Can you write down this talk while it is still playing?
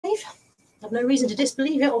I have no reason to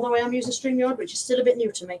disbelieve it, although I am using StreamYard, which is still a bit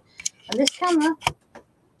new to me. And this camera,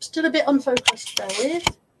 still a bit unfocused, bear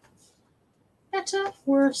with. Better,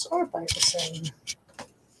 worse, or about the same.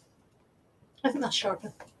 I think that's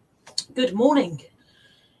sharper. Good morning.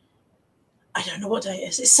 I don't know what day it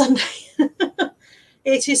is. It's Sunday.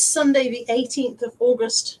 It is Sunday, the 18th of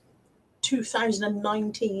August,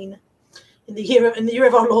 2019. In the year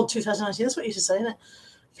of our Lord 2019. That's what you used to say, isn't it?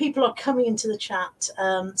 People are coming into the chat.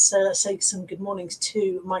 So let's say some good mornings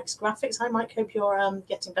to Mike's Graphics. Hi, Mike. Hope you're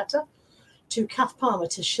getting better. To Kath Palmer,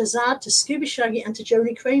 to Shazad, to Scooby Shaggy, and to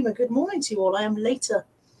Joni Kramer. Good morning to you all. I am later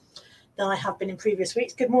than I have been in previous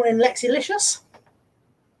weeks. Good morning, Lexi-licious.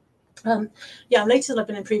 Yeah, I'm later than I've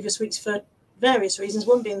been in previous weeks for various reasons.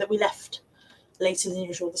 One being that we left later than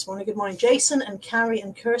usual this morning. Good morning, Jason and Carrie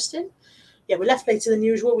and Kirsten. Yeah, we left later than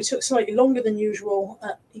usual. We took slightly longer than usual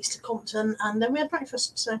at Easter Compton, and then we had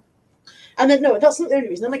breakfast. So, and then no, that's not the only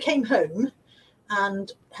reason. Then I came home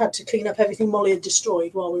and had to clean up everything Molly had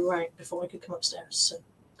destroyed while we were out before I could come upstairs. So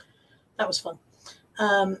that was fun.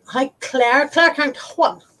 Hi, Claire. Claire count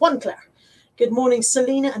one Claire. Good morning,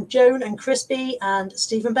 Selena and Joan and Crispy and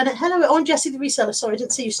Stephen Bennett. Hello, I'm Jessie the reseller. Sorry, I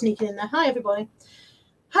didn't see you sneaking in there. Hi, everybody.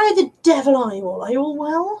 How the devil are you all? Are you all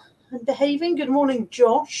well and behaving? Good morning,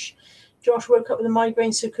 Josh. Josh woke up with a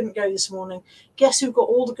migraine, so couldn't go this morning. Guess who got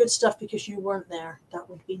all the good stuff because you weren't there? That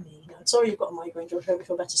would be me. No, sorry you've got a migraine, Josh. I hope you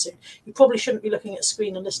feel better soon. You probably shouldn't be looking at a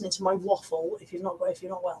screen and listening to my waffle if you're not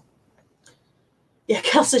well. Yeah,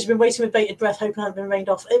 Cass says you've been waiting with bated breath, hoping it hadn't been rained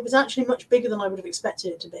off. It was actually much bigger than I would have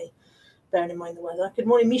expected it to be, bearing in mind the weather. Good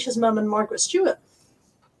morning, Misha's mum and Margaret Stewart.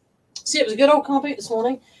 See, it was a good old car boot this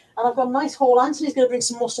morning, and I've got a nice haul. Anthony's going to bring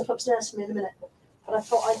some more stuff upstairs for me in a minute. But I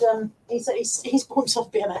thought he's bought himself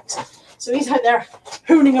a BMX. So he's out there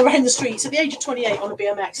hooning around the streets at the age of 28 on a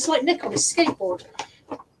BMX. It's like Nick on his skateboard.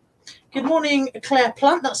 Good morning, Claire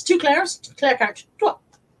Plant. That's two Claires. Claire count.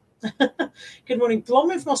 Good morning.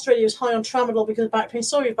 Blomlin from Australia is high on Tramadol because of back pain.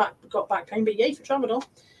 Sorry you've got back pain, but yay for Tramadol.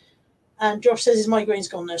 And Josh says his migraine's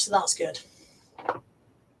gone now, so that's good.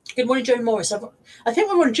 Good morning, Joan Morris. I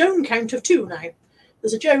think we're on a Joan count of 2 now.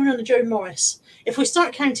 There's a Joan and a Joan Morris. If we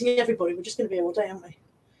start counting everybody, we're just going to be all day, aren't we?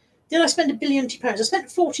 Did I spend £1 billion? I spent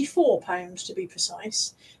 £44 to be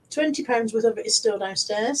precise. £20 worth of it is still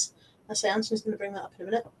downstairs. I say Anthony's going to bring that up in a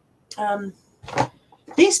minute.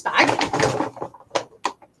 This bag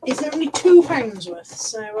is only £2 worth.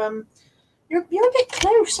 So you're a bit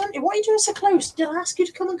close, aren't you? What are you doing so close? Did I ask you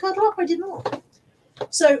to come and cuddle up? I did not.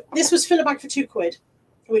 So this was fill a bag for £2,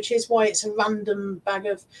 which is why it's a random bag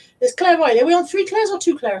of. There's Claire Riley. Are we on 3 Claires or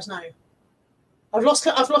 2 Claires now? I've lost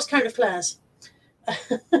count of Claires.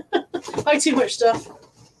 Buy too much stuff.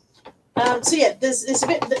 So yeah, there's a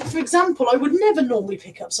bit. For example, I would never normally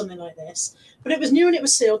pick up something like this, but it was new and it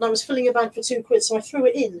was sealed, and I was filling a bag for £2, so I threw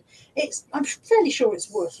it in. I'm fairly sure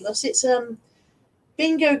it's worthless. It's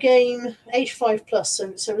bingo game, age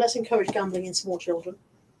 5+, so let's encourage gambling in small children.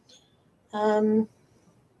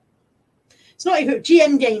 It's not even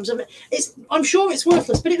GM games. I'm sure it's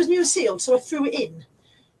worthless, but it was new and sealed, so I threw it in.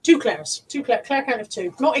 2 Claires. Claire count of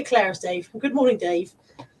 2. Not Eclairs, Dave. Good morning, Dave.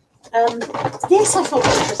 This I thought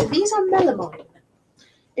was interesting. These are melamine.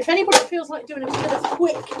 If anybody feels like doing a bit of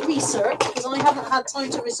quick research, because I haven't had time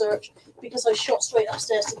to research because I shot straight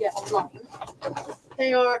upstairs to get online,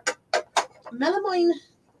 they are melamine.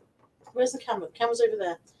 Where's the camera? The camera's over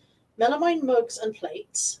there. Melamine mugs and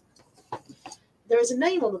plates. There is a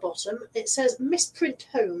name on the bottom. It says Misprint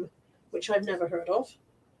Home, which I've never heard of.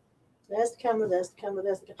 There's the camera, there's the camera,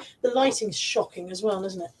 there's the camera. The lighting's shocking as well,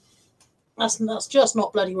 isn't it? That's just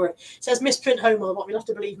not bloody work. It says Misprint Home on the bottom. You'll have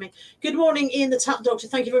to believe me. Good morning, Ian the Tap Doctor.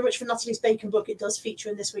 Thank you very much for Natalie's Bacon book. It does feature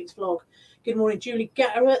in this week's vlog. Good morning, Julie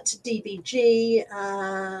Garrett, DBG,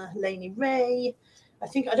 Lainey Ray. I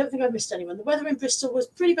don't think I missed anyone. The weather in Bristol was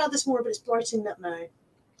pretty bad this morning, but it's brightening up now.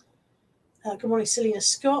 Good morning, Selena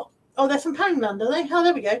Scott. Oh, they're from Poundland, are they? Oh,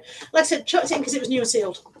 there we go. Like I said, chucked it in because it was new and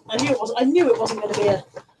sealed. I knew it wasn't going to be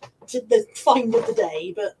the find of the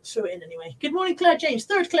day, but threw it in anyway. Good morning, Claire James.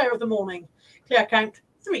 3rd Claire of the morning. Claire count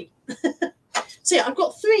 3. So yeah, I've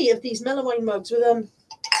got 3 of these melamine mugs with a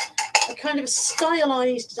kind of a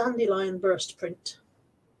stylized dandelion burst print.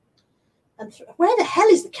 And where the hell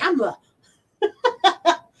is the camera?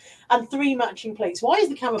 And 3 matching plates. Why is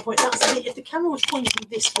the camera pointing? If the camera was pointing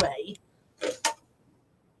this way,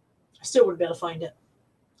 I still wouldn't be able to find it.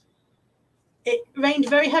 It rained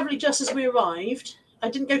very heavily just as we arrived. I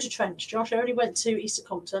didn't go to Trench, Josh. I only went to Easter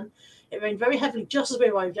Compton. It rained very heavily just as we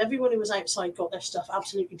arrived. Everyone who was outside got their stuff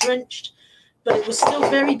absolutely drenched, but it was still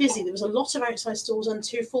very busy. There was a lot of outside stalls and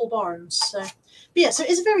 2 full barns. So, but yeah, so it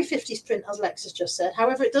is a very 50s print, as Lex has just said.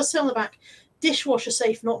 However, it does say on the back, dishwasher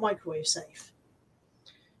safe, not microwave safe.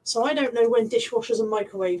 So I don't know when dishwashers and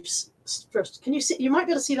microwaves first. Can you see? You might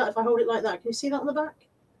be able to see that if I hold it like that. Can you see that on the back?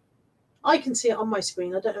 I can see it on my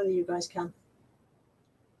screen. I don't know that you guys can.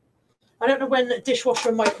 I don't know when dishwasher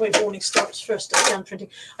and microwave warning starts first at scan printing.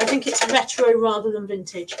 I think it's retro rather than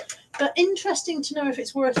vintage. But interesting to know if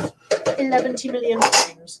it's worth 11 million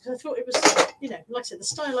pounds. Because I thought it was, you know, like I said, the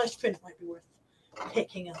stylized print might be worth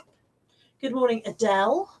picking up. Good morning,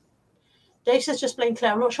 Adele. Dave says just blame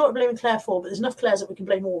Claire. I'm not sure what I'm blaming Claire for, but there's enough Claires that we can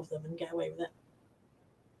blame all of them and get away with it.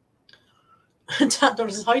 Dad Donna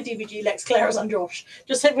says, hi DVG, Lex, Claire's and Josh.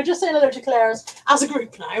 We're just saying hello to Claire's as a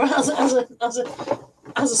group now, as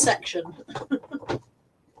a section.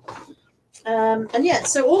 And yeah,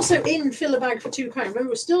 so also in fill a bag for £2. Remember,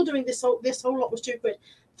 we're still doing this whole lot was £2.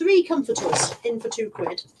 3 comforters in for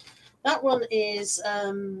 £2. That one is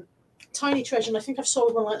Tiny Treasure, and I think I've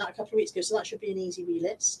sold one like that a couple of weeks ago, so that should be an easy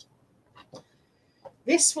relist.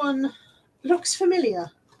 This one looks familiar.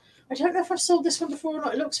 I don't know if I've sold this one before or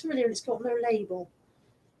not. It looks familiar and it's got no label,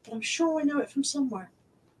 but I'm sure I know it from somewhere.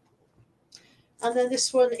 And then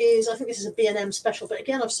this one is, I think this is a B&M special, but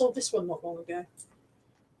again, I've sold this one not long ago.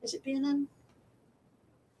 Is it B&M?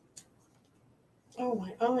 Oh,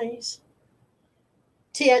 my eyes.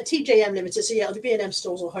 TJM Limited, so yeah, it'll be B&M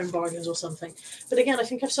stores or Home Bargains or something. But again, I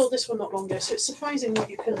think I've sold this one not long ago, so it's surprising what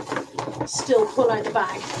you can still pull out the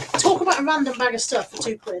bag. Talk about a random bag of stuff for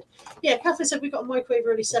 £2. Yeah, Catherine said we got a microwave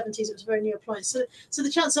early 70s. It was a very new appliance. So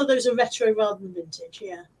the chances are those are retro rather than vintage,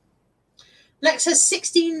 yeah. Lex says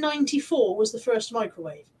 1694 was the first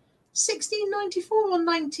microwave. 1694 or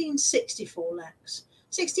 1964, Lex?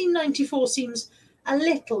 1694 seems a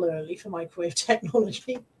little early for microwave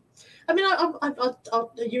technology. I mean,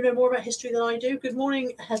 you know more about history than I do. Good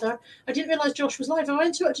morning, Heather. I didn't realise Josh was live. Have I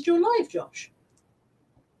interrupted your live, Josh?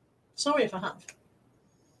 Sorry if I have.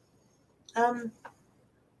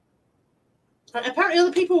 Apparently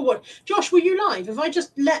other people would. Josh, were you live? Have I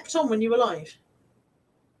just leapt on when you were live?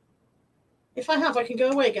 If I have, I can go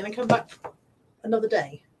away again and come back another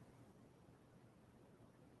day.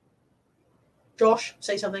 Josh,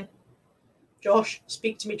 say something. Josh,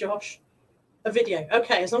 speak to me, Josh. A video.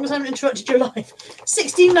 Okay, as long as I haven't interrupted your life.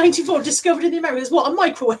 1694, discovered in the Americas. What, a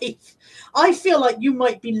microwave? I feel like you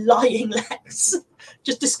might be lying, Lex.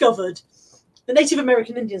 Just discovered. The Native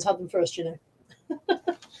American Indians had them first, you know.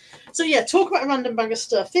 So yeah, talk about a random bag of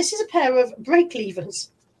stuff. This is a pair of brake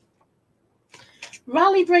levers.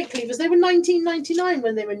 Rally brake levers. They were £19.99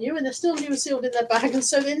 when they were new, and they're still new and sealed in their bag, and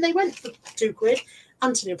so then they went for £2.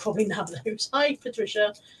 Anthony will probably nab those. Hi,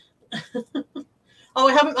 Patricia. Oh,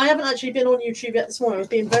 I haven't actually been on YouTube yet this morning. I was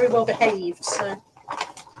being very well behaved. So,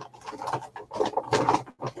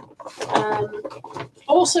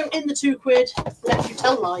 also in the £2, let you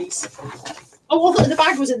tell lies. Oh, well, the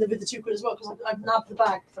bag was in there with the £2 as well because I've nabbed the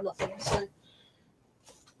bag for nothing. So,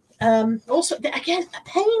 also again, a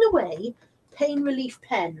pain relief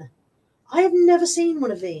pen. I have never seen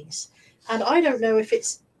one of these, and I don't know if it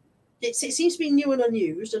seems to be new and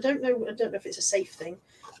unused. I don't know if it's a safe thing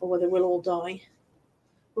or whether we'll all die.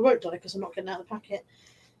 We won't die because I'm not getting out of the packet.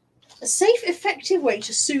 A safe, effective way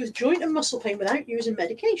to soothe joint and muscle pain without using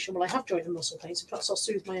medication. Well, I have joint and muscle pain, so perhaps I'll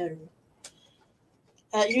soothe my own.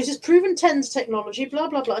 Uses proven TENS technology, blah,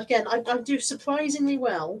 blah, blah. Again, I do surprisingly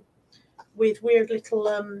well with weird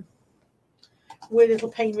little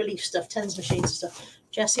pain relief stuff, TENS machines and stuff.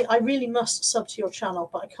 Jessie, I really must sub to your channel,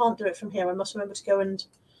 but I can't do it from here. I must remember to go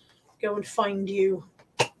and find you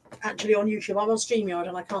actually on YouTube. I'm on StreamYard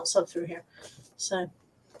and I can't sub through here. So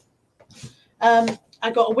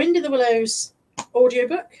I got a Wind in the Willows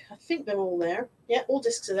audiobook. I think they're all there. Yeah, all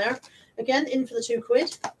discs are there. Again, in for the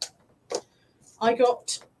 £2. I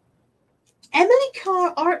got Emily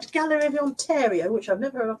Carr Art Gallery of Ontario, which I've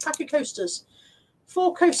never heard of. Pack of coasters.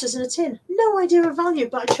 4 coasters in a tin. No idea of value,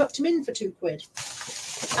 but I chucked them in for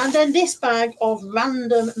 £2. And then this bag of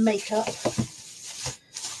random makeup,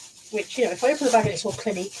 which, you know, if I open the bag and it's all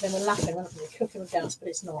Clinique, then we're laughing, aren't we? Cooking with gas, but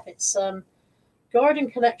it's not. It's Garden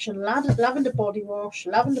Collection lavender body wash,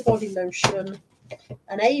 lavender body lotion,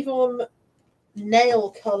 an Avon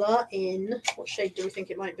nail colour in, what shade do we think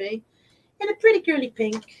it might be? In a pretty girly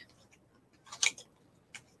pink.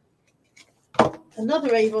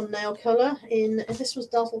 Another Avon nail colour in, this was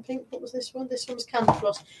Dazzle Pink. What was this one? This one was Candy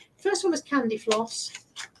Floss. First one was Candy Floss,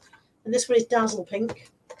 and this one is Dazzle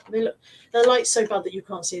Pink. They're lights so bad that you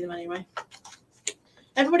can't see them anyway.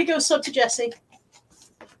 Everybody go sub to Jessie.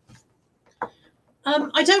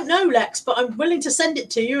 I don't know, Lex, but I'm willing to send it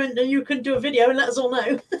to you, and you can do a video and let us all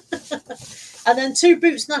know. And then 2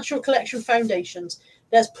 Boots Natural Collection foundations.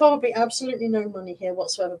 There's probably absolutely no money here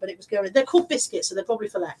whatsoever, but it was going. They're called biscuits, so they're probably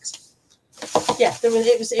for Lex. yeah,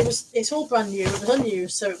 it's all brand new. It was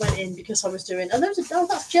unused, so it went in because I was doing. And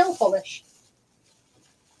that's gel polish.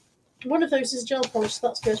 One of those is gel polish, so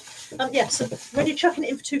that's good. Yeah, so when you're chucking it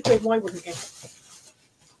in for £2, why wouldn't you?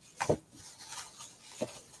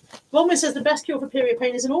 Woman says the best cure for period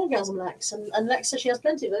pain is an orgasm, Lex, and Lex says she has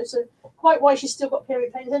plenty of those, so quite why she's still got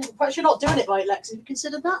period pain. Perhaps you're not doing it right, Lex. Have you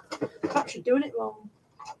considered that? Perhaps you're doing it wrong.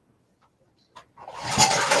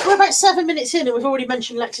 We're about 7 minutes in and we've already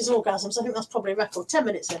mentioned Lex's orgasms. I think that's probably a record. 10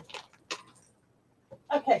 minutes in.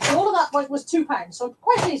 Okay, so all of that was £2, so I'm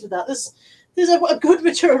quite pleased with that. There's a good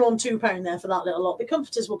return on £2 there for that little lot. The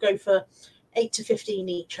comforters will go for 8 to 15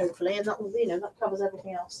 each, hopefully, and that will, that covers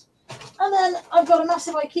everything else. And then I've got a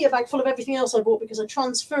massive IKEA bag full of everything else I bought because I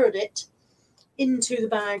transferred it into the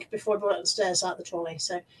bag before I brought it up the stairs out the trolley.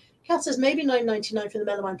 So Kat says maybe £9.99 for the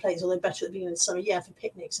melamine plates, although better at the beginning of the summer. Yeah, for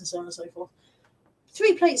picnics and so on and so forth.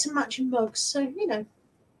 3 plates and matching mugs. So, who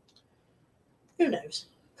knows?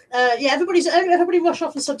 Yeah, everybody rush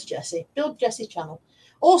off and sub to Jessie. Build Jessie's channel.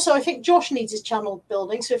 Also, I think Josh needs his channel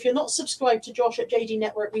building. So if you're not subscribed to Josh at JD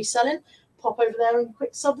Network Reselling, pop over there and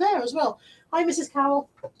quick sub there as well. Hi, Mrs. Carroll.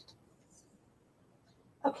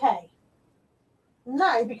 Okay.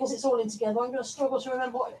 Now, because it's all in together, I'm going to struggle to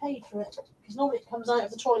remember what I paid for it. Because normally it comes out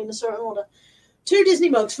of the trolley in a certain order. 2 Disney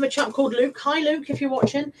mugs from a chap called Luke. Hi, Luke, if you're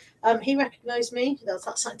watching. He recognised me.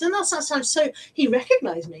 Doesn't that sound so... He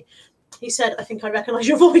recognised me. He said, I think I recognise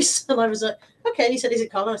your voice. And I was like, okay. And he said, is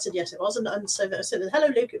it Carla? I said, yes, it was. And so I said, hello,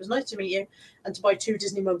 Luke. It was nice to meet you and to buy 2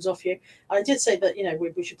 Disney mugs off you. And I did say that,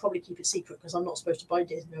 we should probably keep it secret because I'm not supposed to buy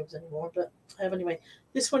Disney mugs anymore. But anyway,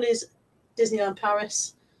 this one is Disneyland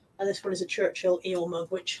Paris. And this one is a Churchill eel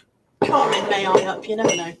mug, which can't may I up. You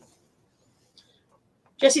never know.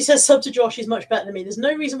 Jessie says sub to Josh is much better than me. There's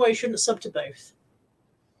no reason why you shouldn't sub to both.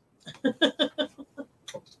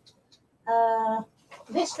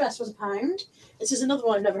 This dress was £1. This is another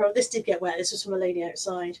one I've never heard of. This did get wet. This was from a lady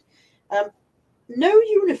outside. No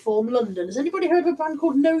Uniform London. Has anybody heard of a brand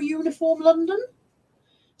called No Uniform London?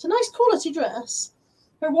 It's a nice quality dress.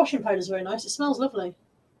 Her washing powder is very nice. It smells lovely.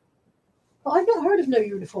 But I've not heard of No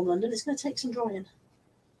Uniform London. It's going to take some drying.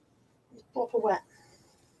 It's proper wet.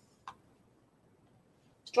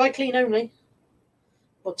 It's dry clean only.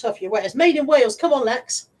 Well, tough, you're wet. It's made in Wales. Come on,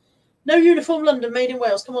 Lex. No Uniform London, made in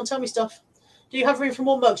Wales. Come on, tell me stuff. Do you have room for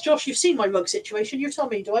more mugs? Josh, you've seen my mug situation. You tell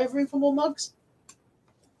me, do I have room for more mugs?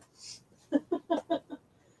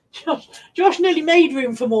 Josh nearly made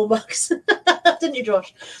room for more mugs. Didn't you,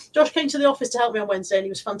 Josh? Josh came to the office to help me on Wednesday and he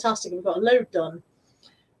was fantastic. And we got a load done.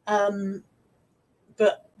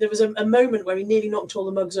 But there was a moment where he nearly knocked all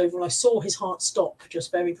the mugs over and I saw his heart stop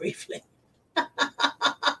just very briefly. So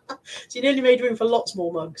he nearly made room for lots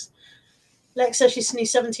more mugs. Lex says she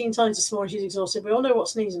sneezed 17 times this morning. She's exhausted. We all know what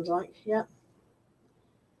sneezing's like. Yeah.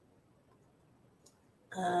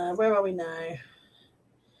 Where are we now?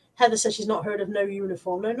 Heather says she's not heard of No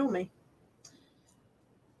Uniform. No, not me.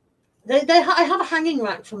 I have a hanging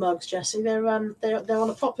rack for mugs, Jessie. They're on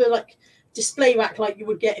a proper display rack like you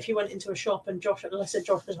would get if you went into a shop. And Josh, as I said,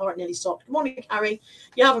 Josh's heart nearly stopped. Good morning, Carrie.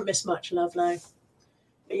 You haven't missed much, love, now.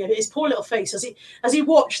 But yeah, his poor little face as he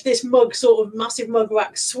watched this mug, sort of massive mug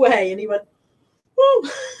rack sway, and he went, "Woo!"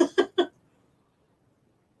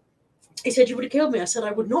 He said, you would have killed me. I said,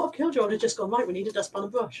 I would not have killed you. I would have just gone, right, we need a dustpan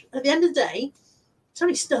and brush. At the end of the day, it's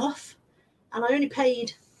only stuff. And I only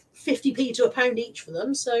paid 50p to £1 each for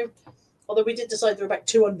them. So, although we did decide there were about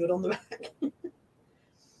 200 on the rack.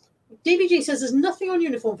 DBG says there's nothing on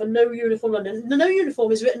uniform for No Uniform London. The No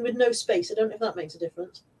Uniform is written with no space. I don't know if that makes a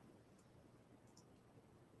difference.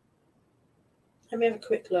 Let me have a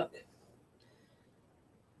quick look.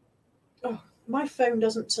 Oh, my phone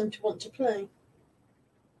doesn't seem to want to play.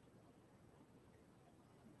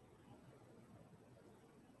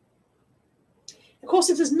 Of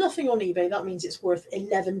course, if there's nothing on eBay, that means it's worth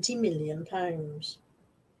 £11 million.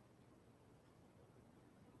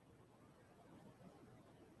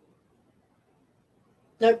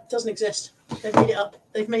 No, it doesn't exist. They've made it up.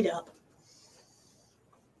 They've made it up.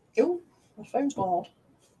 Oh, my phone's gone odd.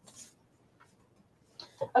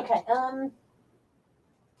 Okay.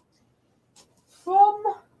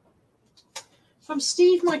 From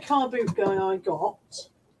Steve, my car boot guy, I got.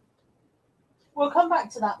 We'll come back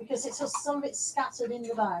to that because it's just some of it's scattered in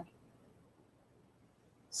the bag.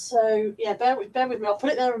 So, yeah, bear with me. I'll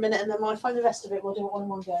put it there in a minute, and then when I find the rest of it, we'll do it all in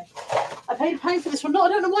one go. I paid £1 for this one. I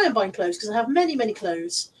don't know why I'm buying clothes, because I have many, many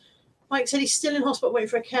clothes. Mike said he's still in hospital waiting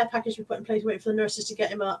for a care package to be put in place, waiting for the nurses to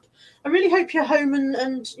get him up. I really hope you're home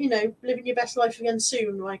and living your best life again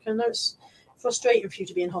soon, Mike. I know it's frustrating for you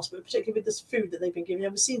to be in hospital, particularly with this food that they've been giving you.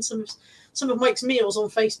 I've seen some of Mike's meals on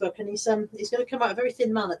Facebook, and he's going to come out a very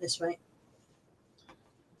thin man at this rate.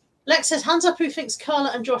 Lex says, hands up who thinks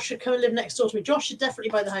Carla and Josh should come and live next door to me. Josh should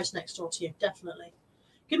definitely buy the house next door to you. Definitely.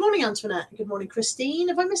 Good morning, Antoinette. Good morning, Christine.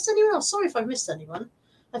 Have I missed anyone else? Sorry if I've missed anyone.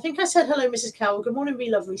 I think I said hello, Mrs. Cowell. Good morning, we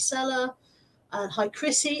lovely Seller. And hi,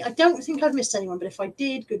 Chrissy. I don't think I've missed anyone, but if I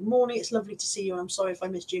did, good morning. It's lovely to see you, and I'm sorry if I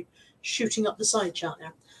missed you shooting up the side chat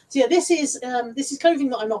now. So yeah, this is clothing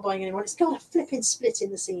that I'm not buying anyone. It's got a flipping split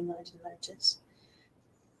in the seam that I didn't notice.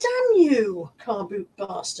 Damn you, car boot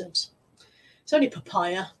bastard. It's only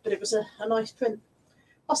papaya, but it was a nice print.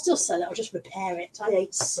 I'll still sell it. I'll just repair it. I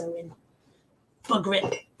hate sewing.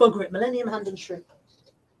 Bugger it. Millennium Hand and Shrimp.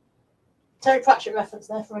 Terry Pratchett reference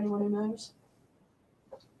there for anyone who knows.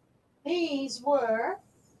 These were...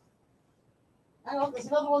 Hang on, there's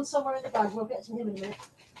another one somewhere in the bag. We'll get to him in a minute.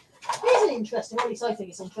 Here's an interesting one. At least I think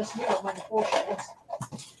it's interesting. You don't mind the bullshit.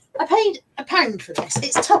 I paid £1 for this.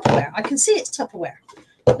 It's Tupperware. I can see it's Tupperware.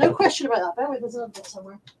 No question about that. Bear with, there's another bit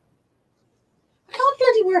somewhere. I can't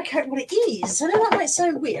bloody work out what it is. I know that might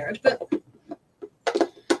sound weird, but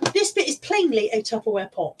this bit is plainly a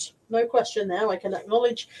Tupperware pot. No question there. I can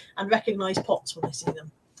acknowledge and recognise pots when I see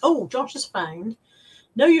them. Oh, Josh has found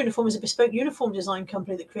No Uniform is a bespoke uniform design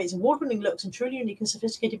company that creates award-winning looks and truly unique and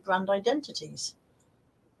sophisticated brand identities.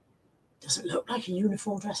 Doesn't look like a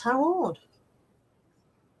uniform dress. How odd.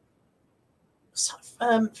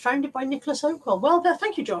 Founded by Nicholas Oakwell. Well,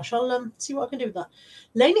 thank you, Josh. I'll see what I can do with that.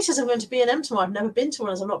 Lainey says I'm going to B&M tomorrow. I've never been to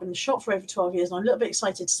one as I've not been in the shop for over 12 years, and I'm a little bit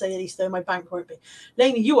excited to say at least though my bank won't be.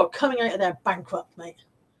 Lainey, you are coming out of there bankrupt, mate.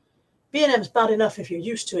 B&M's bad enough if you're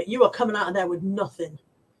used to it. You are coming out of there with nothing.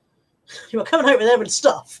 You are coming out of there with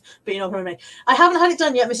stuff, but you're not going to make. I haven't had it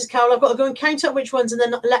done yet, Mrs. Carroll. I've got to go and count up which ones, and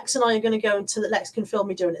then Lex and I are going to go until Lex can film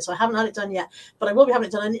me doing it. So I haven't had it done yet, but I will be having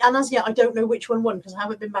it done. And as yet, I don't know which one won because I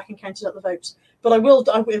haven't been back and counted up the votes. But I will.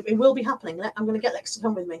 It will be happening. I'm going to get Lex to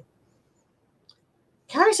come with me.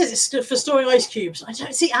 Carrie says it's for storing ice cubes. I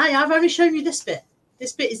don't see. I've only shown you this bit.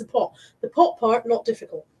 This bit is the pot. The pot part, not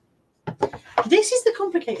difficult. This is the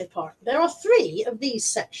complicated part. There are 3 of these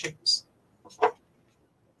sections.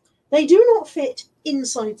 They do not fit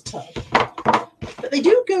inside the tub, but they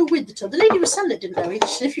do go with the tub. The lady was selling it didn't know.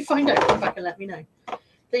 If you find out, come back and let me know.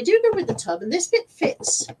 They do go with the tub, and this bit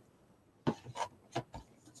fits.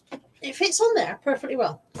 It fits on there perfectly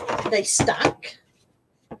well. They stack.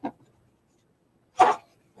 I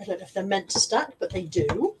don't know if they're meant to stack, but they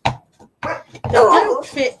do. They don't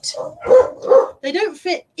fit. They don't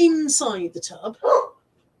fit inside the tub.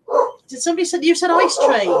 Did somebody say you said ice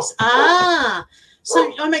trays? Ah.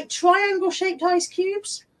 So I make triangle-shaped ice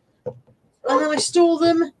cubes, and then I store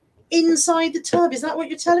them inside the tub. Is that what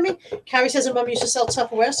you're telling me? Carrie says her mum used to sell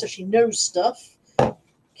Tupperware, so she knows stuff.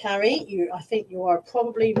 Carrie, I think you are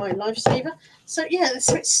probably my lifesaver. So yeah,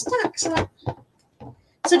 so it stacks like.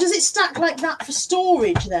 So does it stack like that for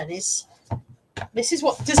storage? Then this is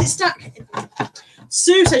what does it stack?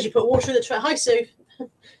 Sue says you put water in the tray. Hi, Sue.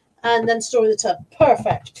 And then store in the tub.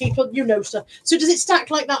 Perfect. People, you know stuff. So does it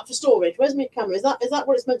stack like that for storage? Where's my camera? Is that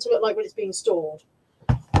what it's meant to look like when it's being stored?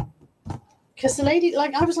 Because the lady,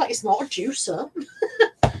 I was like, it's not a juicer.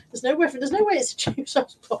 There's no way it's a juicer. I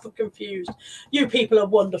was proper confused. You people are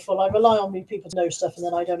wonderful. I rely on you people to know stuff, and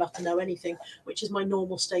then I don't have to know anything, which is my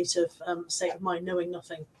normal state of mind, knowing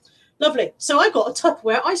nothing. Lovely. So I got a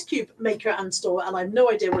Tupperware ice cube maker and store, and I have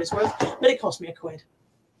no idea what it's worth, but it cost me £1.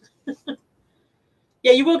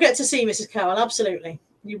 Yeah, you will get to see Mrs. Carroll, absolutely.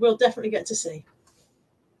 You will definitely get to see.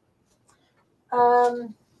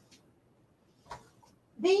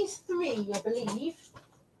 These 3, I believe.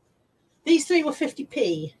 These 3 were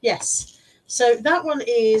 50p, yes. So that one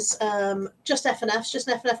is just F&Fs, just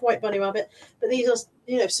an F&F White Bunny Rabbit. But these are,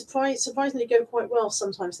 surprisingly go quite well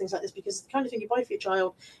sometimes, things like this, because it's the kind of thing you buy for your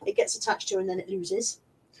child, it gets attached to and then it loses,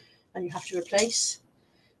 and you have to replace.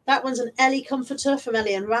 That one's an Ellie comforter from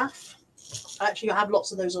Ellie and Raph. Actually, I have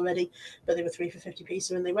lots of those already, but they were 3 for 50p,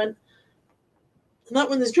 so when they went. And that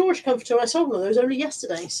one, there's George comforter. I sold one of those only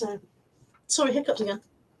yesterday, so sorry, hiccups again.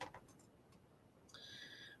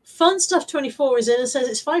 Fun Stuff 24 is in and says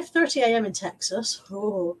it's 5:30 a.m. in Texas.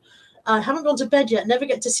 Oh, I haven't gone to bed yet. Never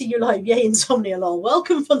get to see you live. Yay, insomnia, lol.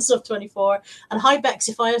 Welcome, Fun Stuff 24. And hi, Bex.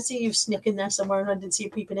 If I see you sneak in there somewhere and I didn't see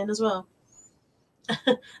you peeping in as well.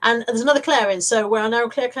 And there's another Claire in, so we're now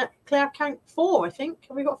Claire count 4, I think.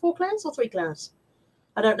 Have we got 4 Claires or 3 Claires?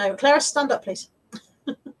 I don't know. Claire, stand up, please.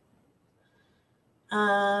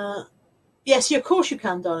 Yes, of course you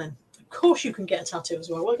can, darling. Of course you can get a tattoo as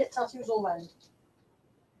well. We'll get tattoos all round.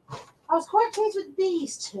 I was quite pleased with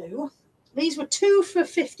these 2. These were 2 for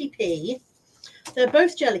 50p. They're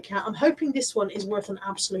both Jellycat. I'm hoping this one is worth an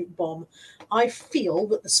absolute bomb. I feel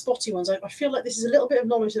that the spotty ones, I feel like this is a little bit of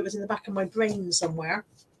knowledge that was in the back of my brain somewhere.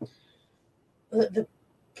 The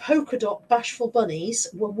polka dot bashful bunnies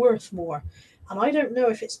were worth more. And I don't know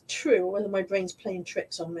if it's true or whether my brain's playing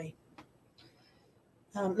tricks on me.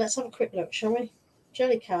 Let's have a quick look, shall we?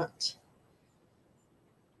 Jellycat.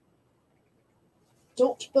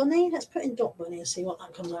 Dot bunny? Let's put in dot bunny and see what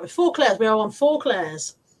that comes out with. 4 Claires. We are on 4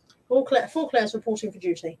 Claires. 4 Claires reporting for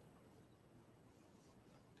duty.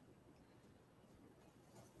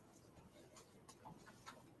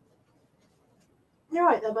 You're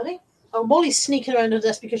right there, buddy. Oh, Molly's sneaking around her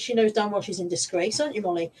desk because she knows damn well she's in disgrace, aren't you,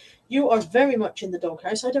 Molly? You are very much in the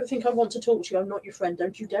doghouse. I don't think I want to talk to you. I'm not your friend.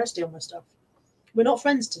 Don't you dare steal my stuff. We're not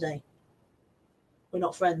friends today. We're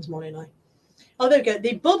not friends, Molly and I. Oh, there we go.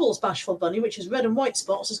 The Bubbles Bashful Bunny, which is red and white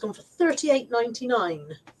spots, has gone for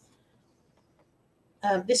 $38.99.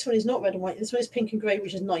 This one is not red and white. This one is pink and grey,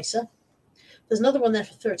 which is nicer. There's another one there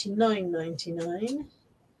for $39.99.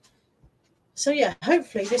 So yeah,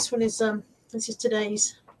 hopefully this one is this is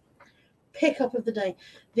today's pickup of the day.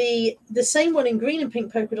 The same one in green and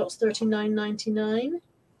pink polka dots, $39.99.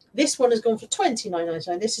 This one has gone for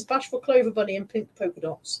 $29.99. This is Bashful Clover Bunny in pink polka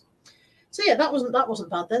dots. So yeah, that wasn't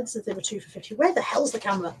bad then, since they were 2 for 50. Where the hell's the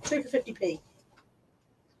camera? 2 for 50p.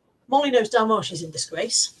 Molly knows damn well she's in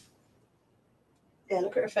disgrace. Yeah,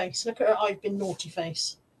 look at her face. Look at her I've been naughty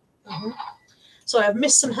face. Sorry, I've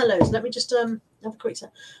missed some hellos. Let me just have a quick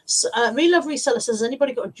set. So, Relove Reseller says, has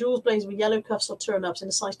anybody got a Jules Blaze with yellow cuffs or turn-ups in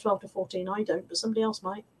a size 12 to 14? I don't, but somebody else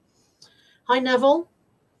might. Hi, Neville.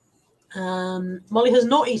 Molly has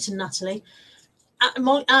not eaten, Natalie.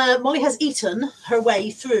 Molly has eaten her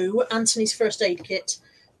way through Anthony's first aid kit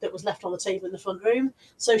that was left on the table in the front room.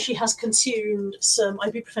 So she has consumed some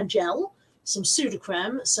ibuprofen gel, some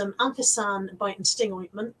Sudocrem, some Amphisan bite and sting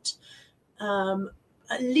ointment,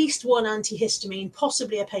 at least one antihistamine,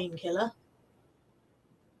 possibly a painkiller,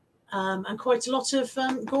 and quite a lot of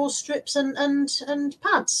gauze strips and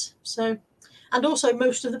pads. So, and also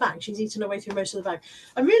most of the bag. She's eaten her way through most of the bag.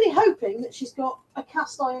 I'm really hoping that she's got a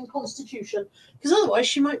cast iron constitution, because otherwise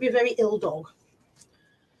she might be a very ill dog.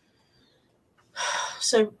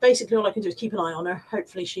 So basically, all I can do is keep an eye on her.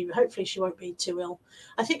 Hopefully she won't be too ill.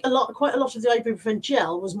 I think quite a lot of the ibuprofen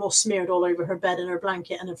gel was more smeared all over her bed and her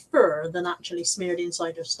blanket and her fur than actually smeared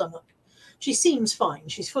inside her stomach. She seems fine.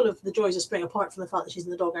 She's full of the joys of spring, apart from the fact that she's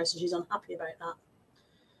in the doghouse and she's unhappy about that.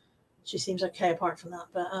 She seems okay apart from that,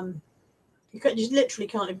 but you literally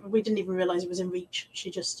can't. We didn't even realise it was in reach.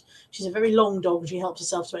 She's a very long dog and she helps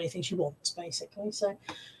herself to anything she wants, basically. So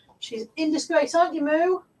she's in disgrace, aren't you,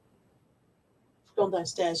 Moo? Gone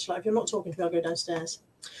downstairs. Like, if you're not talking to me, I'll go downstairs.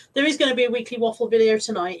 There is going to be a weekly waffle video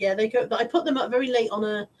tonight. Yeah, they go. I put them up very late on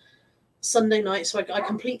a Sunday night, so I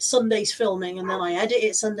complete Sunday's filming and then I edit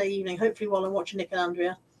it Sunday evening, hopefully while I'm watching Nick and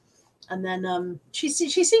Andrea. And then she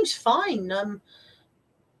seems fine. And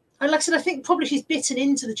like I said, I think probably she's bitten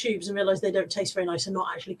into the tubes and realised they don't taste very nice and not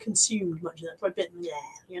actually consumed much of that. Probably bitten,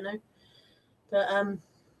 you know. But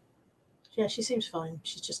yeah, she seems fine.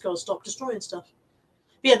 She's just got to stop destroying stuff.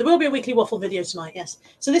 But yeah, there will be a weekly waffle video tonight, yes.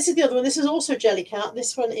 So this is the other one. This is also Jellycat.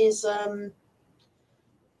 This one is...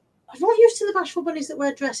 I'm not used to the bashful bunnies that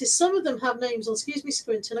wear dresses. Some of them have names on. Excuse me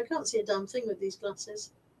squinting. I can't see a damn thing with these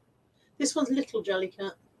glasses. This one's Little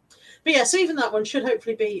Jellycat. But yeah, so even that one should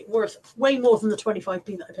hopefully be worth way more than the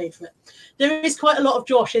 25p that I paid for it. There is quite a lot of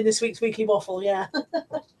Josh in this week's weekly waffle, yeah.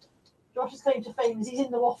 Josh's claim to fame is he's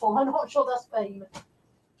in the waffle. I'm not sure that's fame.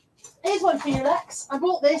 Here's one for you, Lex. I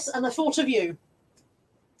bought this and I thought of you.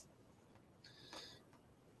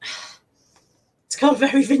 It's got a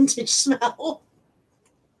very vintage smell.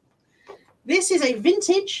 This is a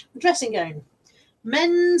vintage dressing gown.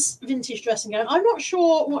 Men's vintage dressing gown. I'm not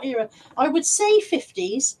sure what era. I would say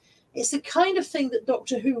 50s. It's the kind of thing that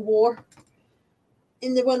Doctor Who wore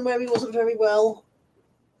in the one where he wasn't very well.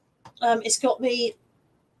 It's got the...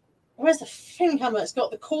 Where's the filming camera? It's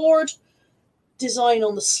got the cord design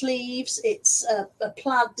on the sleeves. It's a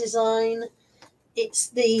plaid design. It's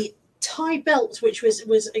the tie belt, which was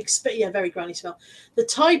very granny smell. The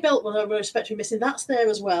tie belt, well, I was expecting missing. That's there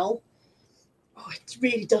as well. Oh, it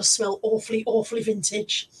really does smell awfully, awfully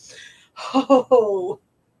vintage. Oh.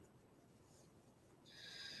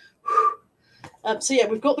 So yeah,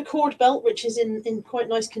 we've got the cord belt, which is in quite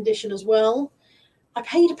nice condition as well. I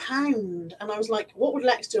paid £1, and I was like, "What would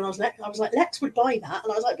Lex do?" And I was like, "Lex would buy that,"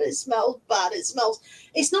 and I was like, "But it smells bad. It smells.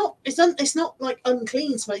 It's not like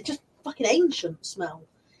unclean smell. It's just fucking ancient smell."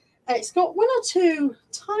 And it's got one or two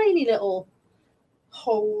tiny little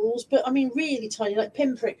holes, but I mean really tiny, like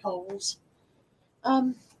pinprick holes.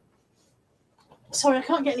 Sorry, I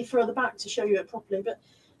can't get any further back to show you it properly,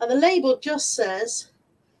 and the label just says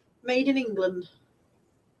 "Made in England."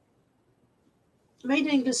 Made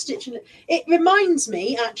in England stitching. It reminds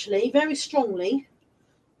me, actually, very strongly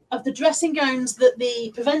of the dressing gowns that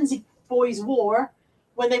the Pevensey boys wore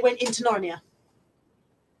when they went into Narnia.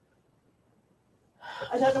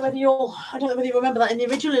 I don't know whether you remember that in the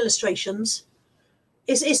original illustrations.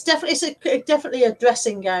 It's definitely a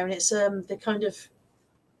dressing gown. It's the kind of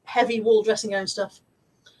heavy wool dressing gown stuff.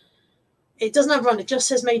 It doesn't have run. It just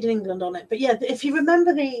says "Made in England" on it. But yeah, if you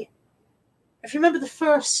remember the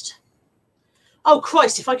first. Oh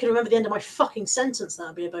Christ! If I could remember the end of my fucking sentence,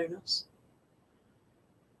 that'd be a bonus.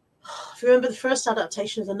 If you remember the first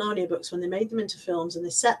adaptation of the Narnia books, when they made them into films and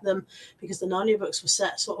they set them, because the Narnia books were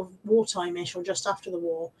set sort of wartime-ish or just after the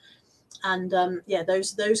war, and yeah,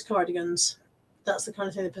 those cardigans, that's the kind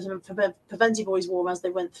of thing the Pevensey boys wore as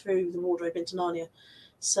they went through the wardrobe into Narnia.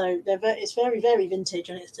 So it's very, very vintage,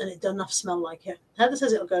 and it does enough smell like it. Heather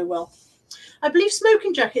says it'll go well. I believe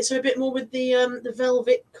smoking jackets are a bit more with the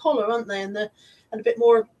velvet collar, aren't they, and a bit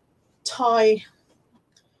more tie.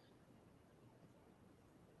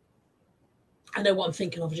 I know what I'm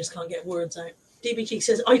thinking of. I just can't get words out. DBG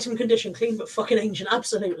says item condition clean but fucking ancient.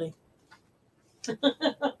 Absolutely. So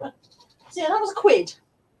yeah, that was a quid.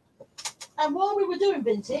 And while we were doing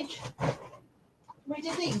vintage, we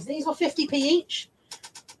did these. These were 50p each.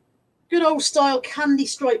 Good old style candy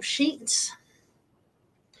stripe sheets.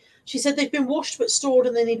 She said they've been washed but stored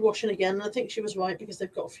and they need washing again. And I think she was right because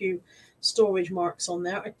they've got a few storage marks on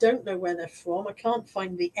there. I don't know where they're from. I can't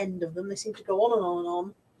find the end of them. They seem to go on and on and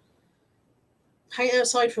on. Hang it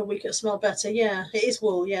outside for a week, it'll smell better. Yeah, it is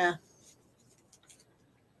wool, yeah.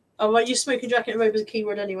 Oh, right, use smoking jacket and robe as a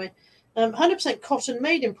keyword anyway. 100% cotton,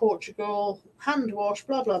 made in Portugal, hand wash,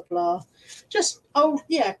 blah, blah, blah. Just old,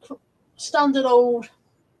 yeah, standard old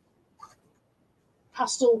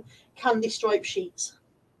pastel candy stripe sheets.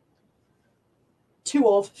 2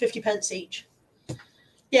 of 50p each.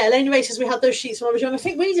 Yeah, Elaine Ray says we had those sheets when I was young. I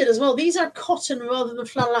think we did as well. These are cotton rather than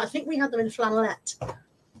flannelette. I think we had them in flannelette.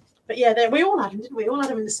 But yeah, we all had them, didn't we? We all had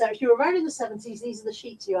them in the 70s. If you were around in the 70s, these are the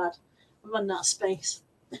sheets you had. I'm running out of space.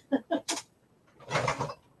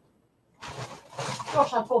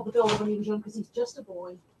 Gosh, I Bob the Builder when he was young because he's just a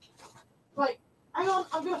boy. Right, hang on.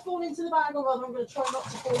 I'm going to fall into the bag, or rather I'm going to try not to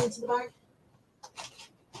fall into the bag.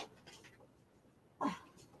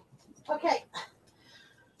 Okay.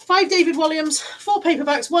 5 David Williams, 4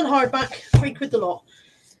 paperbacks, 1 hardback, 3 quid the lot.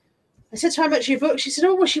 I said to her, how much are your books? She said,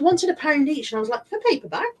 oh, well, she wanted £1 each. And I was like, for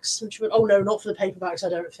paperbacks? And she went, oh, no, not for the paperbacks, I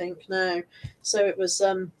don't think. No. So it was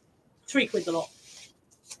 3 quid the lot.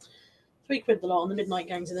 3 quid the lot, and the Midnight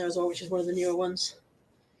Gang's in there as well, which is one of the newer ones.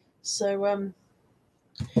 So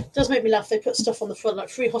it does make me laugh. They put stuff on the front like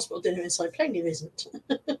free hospital dinner inside. Plainly there isn't.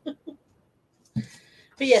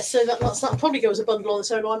 But yeah, so that'll probably go as a bundle on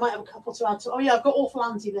its own. Or I might have a couple to add to. Oh yeah, I've got Awful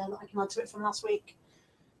Auntie there that I can add to it from last week.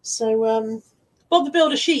 So Bob the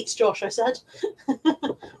Builder sheets, Josh, I said.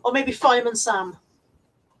 Or maybe Fireman Sam.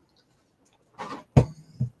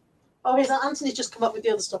 Oh, here's that. Anthony's just come up with the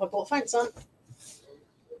other stuff I bought. Thanks, Ant.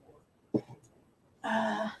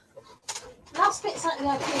 Last bit's out of the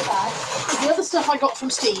IKEA bag is the other stuff I got from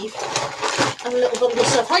Steve. And a little bundle of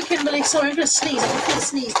stuff. Hi, Kimberly. Sorry, I'm going to sneeze. I can feel the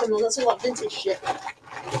sneeze coming on. That's all like vintage shit.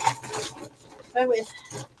 Bear with.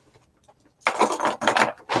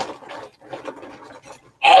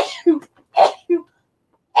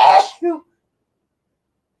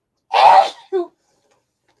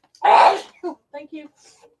 Thank you.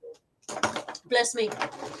 Bless me.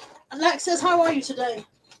 And Lex says, how are you today?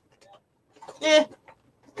 Yeah.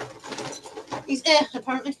 He's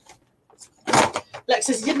apparently. Lex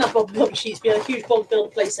says he didn't have Bob the Builder sheets, but he had a huge Bob the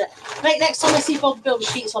Builder playset. Mate, next time I see Bob the Builder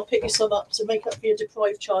sheets, I'll pick you some up to make up for your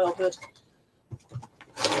deprived childhood.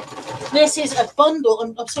 This is a bundle.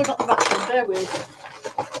 I'm sorry about the vacuum, bear with.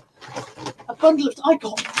 A bundle of. I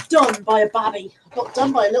got done by a babby. I got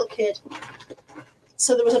done by a little kid.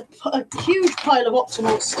 So there was a huge pile of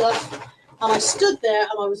Optimal stuff. And I stood there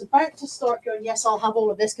and I was about to start going, yes, I'll have all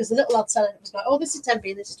of this, because the little lad selling it was like, oh, this is 10p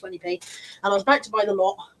and this is 20p. And I was about to buy the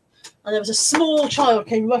lot. And there was a small child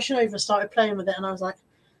came rushing over and started playing with it. And I was like,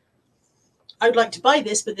 I would like to buy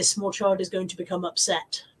this, but this small child is going to become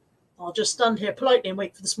upset. I'll just stand here politely and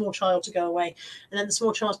wait for the small child to go away. And then the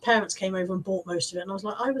small child's parents came over and bought most of it. And I was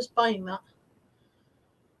like, I was buying that.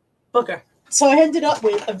 Bugger. So I ended up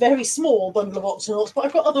with a very small bundle of Octonauts, but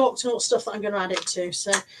I've got other Octonaut stuff that I'm going to add it to.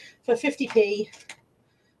 So for 50p,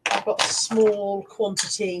 I've got a small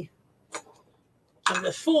quantity and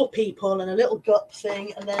the 4 people and a little gut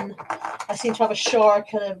thing. And then I seem to have a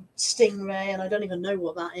shark and a stingray, and I don't even know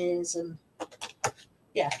what that is. And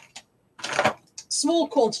yeah, small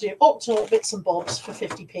quantity of Octonaut bits and bobs for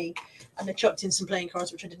 50p. And they chucked in some playing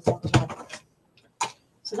cards, which I didn't want as well.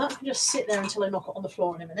 So that can just sit there until I knock it on the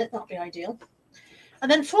floor in a minute. That'll be ideal. And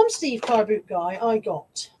then from Steve Carboot Guy, I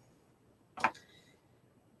got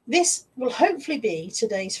This will hopefully be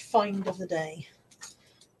today's find of the day.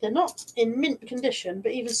 They're not in mint condition,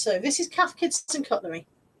 but even so, this is Cath Kidston cutlery.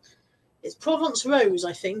 It's Provence Rose,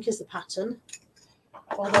 I think, is the pattern.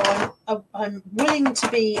 Although I'm willing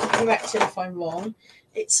to be corrected if I'm wrong.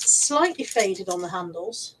 It's slightly faded on the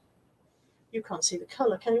handles. You can't see the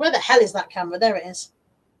colour, can you? Where the hell is that camera? There it is.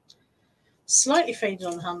 Slightly faded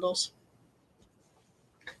on the handles.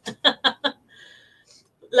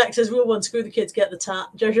 Lex says, rule one, screw the kids, get the tat.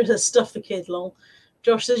 Jojo says, stuff the kid, lol.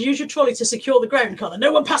 Josh says, use your trolley to secure the ground, Connor.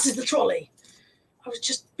 No one passes the trolley. I was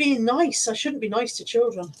just being nice. I shouldn't be nice to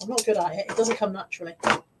children. I'm not good at it. It doesn't come naturally.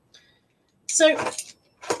 So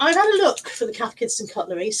I've had a look for the Cath Kidston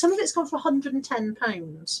cutlery. Some of it's gone for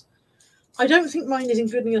 £110. I don't think mine is in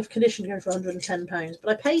good enough condition to go for £110, but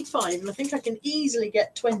I paid £5, and I think I can easily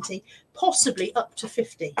get 20, possibly up to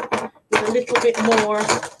 50, with a little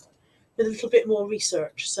bit more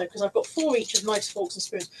research. So, because I've got 4 each of knives, forks, and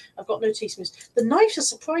spoons. I've got no teaspoons. The knives are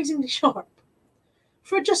surprisingly sharp.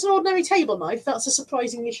 For just an ordinary table knife, that's a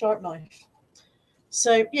surprisingly sharp knife.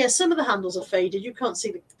 So, yeah, some of the handles are faded. You can't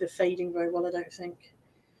see the fading very well, I don't think.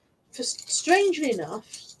 Strangely enough,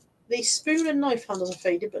 the spoon and knife handles are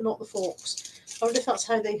faded, but not the forks. I wonder if that's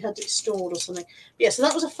how they had it stored or something. But yeah, so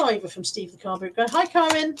that was a £5 from Steve the Carberry guy. Hi,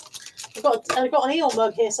 Carmen. I've got an Eon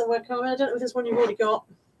mug here somewhere, Carmen. I don't know if there's one you've already got.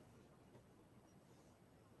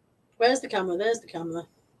 Where's the camera? There's the camera.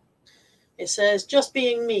 It says, just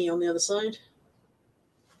being me on the other side.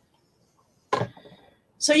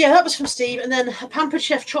 So yeah, that was from Steve. And then a Pampered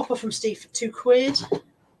Chef chopper from Steve for £2.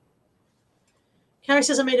 Carrie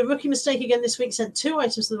says, I made a rookie mistake again this week, sent 2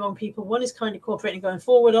 items to the wrong people. One is kind of cooperating going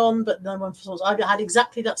forward on, but no one for I've had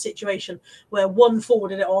exactly that situation where one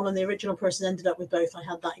forwarded it on and the original person ended up with both. I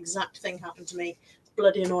had that exact thing happen to me. It's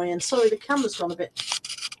bloody annoying. Sorry, the camera's gone a bit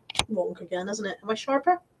wonk again, hasn't it? Am I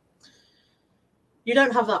sharper? You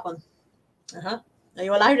don't have that one. Are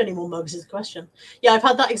you allowed any more mugs is the question. Yeah, I've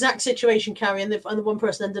had that exact situation, Carrie, and the one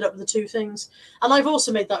person ended up with the 2 things. And I've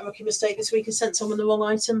also made that rookie mistake this week and sent someone the wrong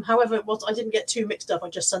item. However, I didn't get 2 mixed up. I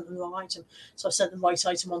just sent them the wrong item. So I sent the right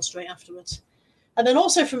item on straight afterwards. And then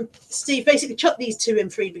also from Steve, basically chucked these 2 in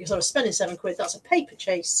free because I was spending £7. That's a paper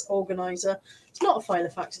chase organizer. It's not a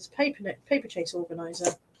Filofax. It's a paper chase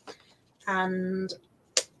organizer. And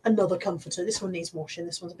another comforter. This one needs washing.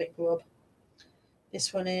 This one's a bit grub.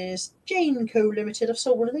 This one is Jane Co. Limited. I've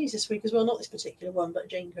sold one of these this week as well. Not this particular one, but a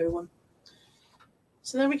Jane Co. one.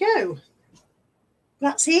 So there we go.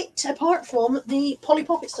 That's it, apart from the Polly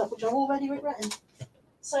Pocket stuff, which I've already written.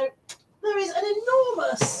 So there is an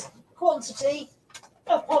enormous quantity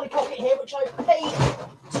of Polly Pocket here, which I paid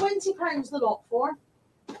 £20 the lot for.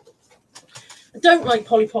 I don't like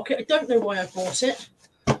Polly Pocket. I don't know why I bought it.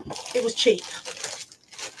 It was cheap.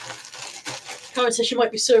 Karen says she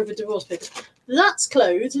might be served with divorce papers. That's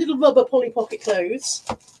clothes, little rubber Polly Pocket clothes.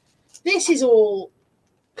 This is all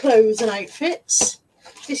clothes and outfits.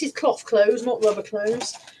 This is cloth clothes, not rubber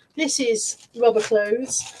clothes. This is rubber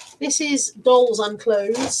clothes. This is dolls and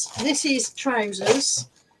clothes. This is trousers.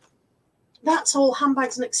 That's all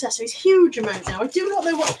handbags and accessories. Huge amount now. I do not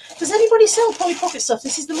know what... Does anybody sell Polly Pocket stuff?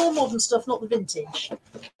 This is the more modern stuff, not the vintage.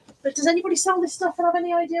 But does anybody sell this stuff and have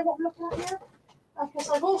any idea what I'm looking at here? Because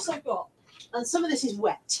I've also got... And some of this is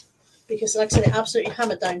wet. Because, like I said, it absolutely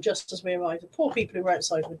hammered down just as we arrived. The poor people who were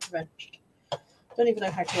outside were drenched. Don't even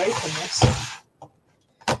know how to open this.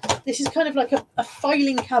 This is kind of like a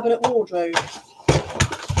filing cabinet wardrobe. I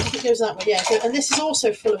think it goes that way, yeah. And this is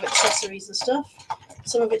also full of accessories and stuff.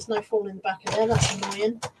 Some of it's now falling in the back of there. That's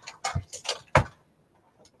annoying.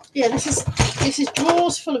 Yeah, this is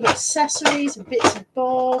drawers full of accessories and bits and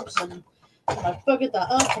bobs. And I've buggered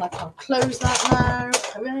that up and I can't close that now.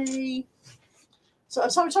 Hooray. So I'm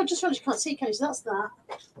sorry, I just realised you can't see, can you? So that's that.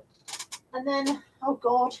 And then, oh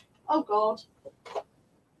God.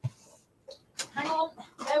 Hang on,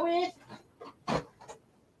 bear with.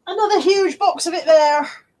 Another huge box of it there.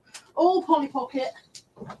 All Polly Pocket.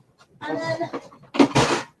 And then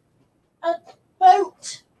a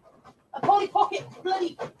boat. A Polly Pocket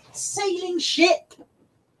bloody sailing ship.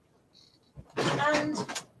 And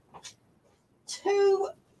 2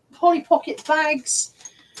 Polly Pocket bags.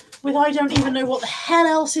 With I don't even know what the hell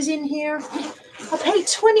else is in here. I paid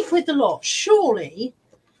 £20 the lot. Surely,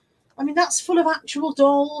 I mean that's full of actual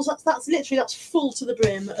dolls. That's full to the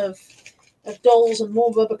brim of dolls and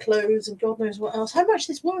more rubber clothes and God knows what else. How much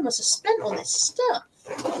this woman must have spent on this stuff.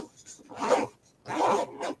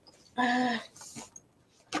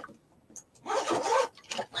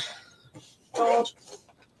 God.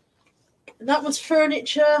 And that one's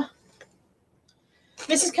furniture.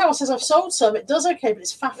 Mrs. Carroll says, I've sold some. It does okay, but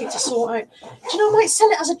it's faffy to sort out. Do you know, I might sell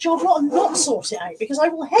it as a job lot and not sort it out because I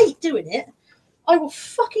will hate doing it. I will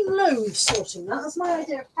fucking loathe sorting that. That's my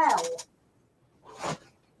idea of hell.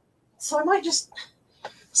 So I might just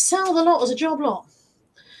sell the lot as a job lot.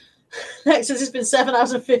 Next says, it's been 7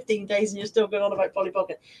 hours and 15 days and you're still going on about Polly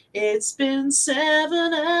Pocket. It's been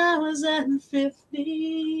 7 hours and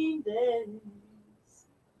 15 days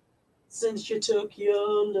since you took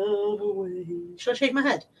your love away. Should I shake my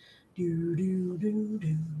head? Do, do, do,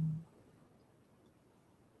 do.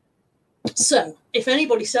 So, if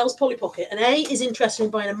anybody sells Polly Pocket and A, is interested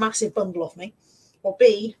in buying a massive bundle off me, or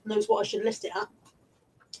B, knows what I should list it at,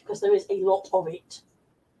 because there is a lot of it,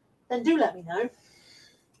 then do let me know.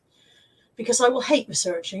 Because I will hate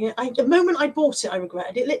researching it. The moment I bought it, I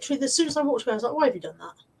regretted it. Literally, as soon as I walked away, I was like, why have you done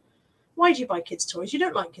that? Why do you buy kids' toys? You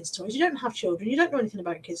don't like kids' toys. You don't have children. You don't know anything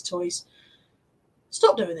about kids' toys.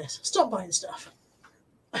 Stop doing this. Stop buying stuff.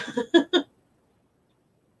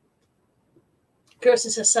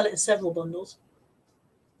 Kirsten says sell it in several bundles.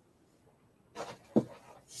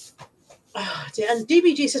 Oh, dear. And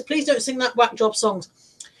DBG says, please don't sing that whack job songs.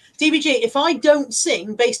 DBG, if I don't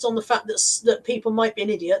sing based on the fact that people might be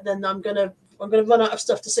an idiot, then I'm gonna run out of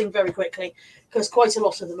stuff to sing very quickly because quite a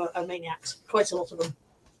lot of them are maniacs. Quite a lot of them.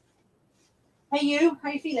 Hey you,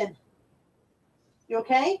 how you feeling? You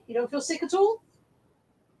okay? You don't feel sick at all?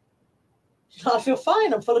 I feel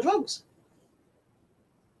fine. I'm full of drugs.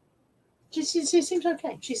 She seems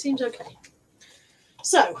okay. She seems okay.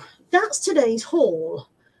 So that's today's haul.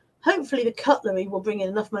 Hopefully the cutlery will bring in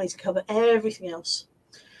enough money to cover everything else.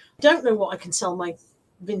 Don't know what I can sell my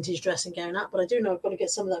vintage dressing gown at, but I do know I've got to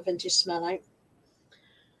get some of that vintage smell out.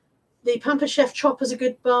 The Pamper Chef Chopper's a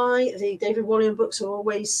good buy. The David Walliam books are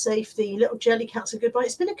always safe. The Little Jelly Cat's a good buy.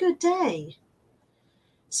 It's been a good day.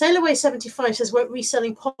 Sailaway75 says, won't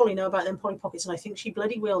reselling Polly know about them Polly Pockets? And I think she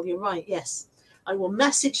bloody will. You're right. Yes. I will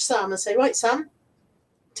message Sam and say, right, Sam,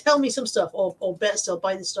 tell me some stuff, or better still,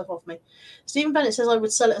 buy this stuff off me. Stephen Bennett says I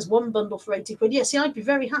would sell it as one bundle for 80 quid. Yeah, see, I'd be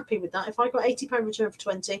very happy with that. If I got £80 return for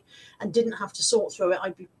 20 and didn't have to sort through it,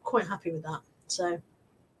 I'd be quite happy with that. So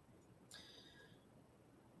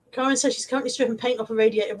Karen says she's currently stripping paint off a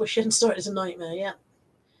radiator, but she hadn't started as a nightmare. Yeah.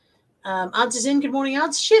 Ads is in. Good morning,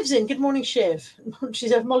 Ads. Shiv's in. Good morning, Shiv. She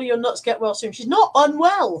said, Molly, your nuts, get well soon. She's not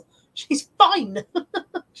unwell. She's fine.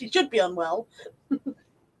 She should be unwell.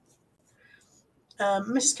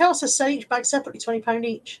 Mrs. Carroll says sell each bag separately, £20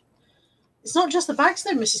 each. It's not just the bags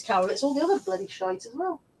though, Mrs. Carroll. It's all the other bloody shite as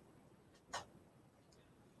well. I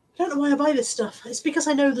don't know why I buy this stuff. It's because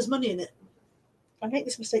I know there's money in it. I make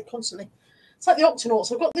this mistake constantly. It's like the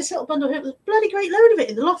Octonauts. I've got this little bundle here. There's a bloody great load of it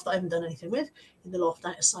in the loft that I haven't done anything with. In the loft,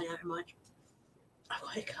 out of sight, out of mind. I've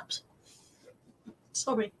got hiccups.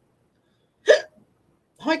 Sorry.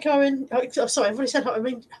 Hi, Karen. Oh, sorry, I've already said how I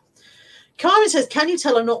mean. Karen says, can you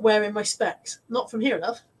tell I'm not wearing my specs? Not from here,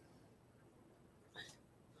 love.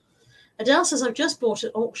 Adele says, I've just bought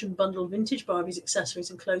an auction bundle of vintage Barbies,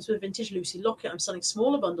 accessories and clothes with a vintage Lucy locket. I'm selling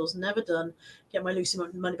smaller bundles, never done. Get my Lucy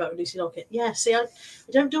money back with Lucy locket. Yeah, see, I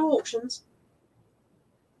don't do auctions.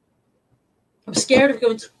 I'm scared of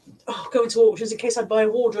going to auctions in case I buy a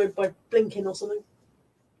wardrobe by blinking or something.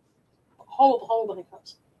 Horrible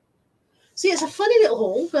hiccups. See, it's a funny little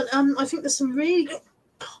haul, but I think there's some really good,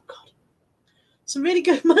 some really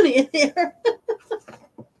good money in here.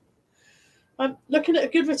 I'm looking at a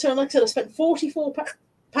good return. Like I said, I spent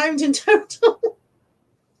 £44 in total.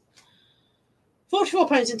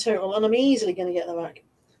 £44 in total, and I'm easily going to get them back.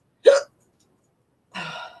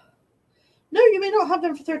 No, you may not have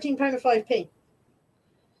them for £13 or 5p.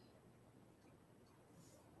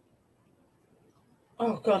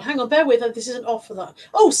 Oh, God, hang on, bear with us. This isn't off for that.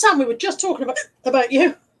 Oh, Sam, we were just talking about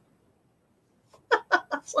you.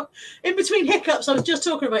 In between hiccups, I was just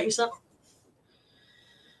talking about you, Sam.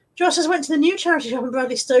 Josh says, went to the new charity shop in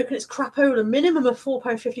Bradley Stoke and it's crapola. Minimum of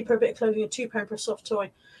 £4.50 per bit of clothing and £2 per soft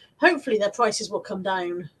toy. Hopefully their prices will come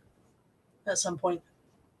down at some point.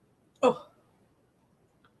 Oh.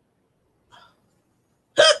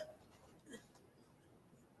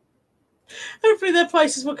 Hopefully their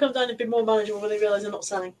prices will come down and be more manageable when they realise they're not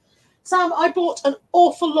selling. Sam, I bought an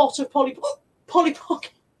awful lot of Polly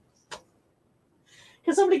Pocket.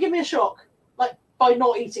 Can somebody give me a shock? Like, by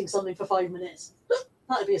not eating something for 5 minutes.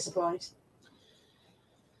 That'd be a surprise.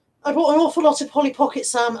 I bought an awful lot of Polly Pocket,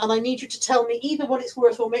 Sam, and I need you to tell me either what it's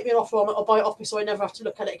worth or make me an offer on it or buy it off me so I never have to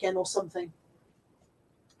look at it again or something.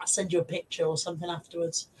 I'll send you a picture or something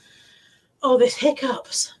afterwards. Oh, this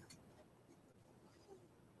hiccups.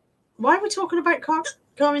 Why are we talking about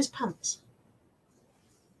Karen's pants?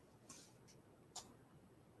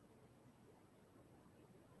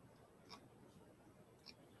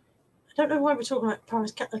 I don't know why we're talking about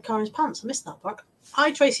Karen's pants. I missed that part.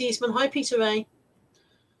 Hi, Tracy Eastman. Hi, Peter Ray.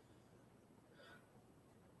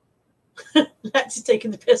 Lex is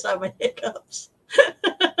taking the piss out of my hiccups.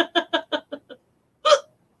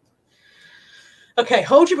 Okay,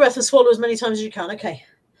 hold your breath and swallow as many times as you can. Okay.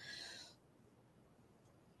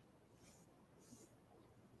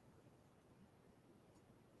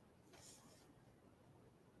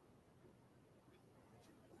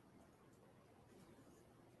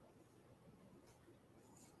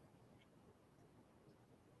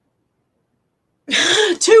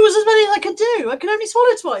 Two was as many as I could do. I could only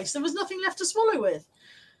swallow twice. There was nothing left to swallow with.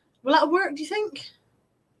 Will that work, do you think?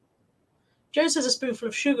 Joe says a spoonful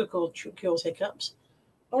of sugar cures hiccups.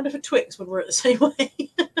 I wonder if a Twix would work the same way.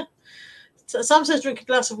 Sam says drink a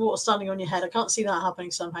glass of water standing on your head. I can't see that happening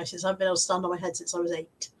in some houses. I've been able to stand on my head since I was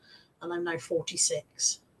 8. And I'm now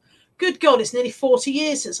 46. Good God, it's nearly 40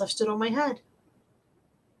 years since I've stood on my head.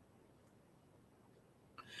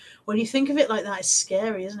 When you think of it like that, it's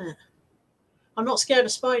scary, isn't it? I'm not scared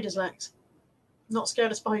of spiders, Lex. I'm not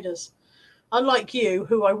scared of spiders. Unlike you,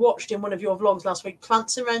 who I watched in one of your vlogs last week,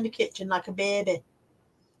 prancing around the kitchen like a baby.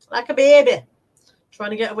 Like a baby.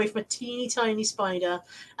 Trying to get away from a teeny tiny spider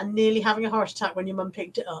and nearly having a heart attack when your mum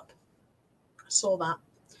picked it up. I saw that.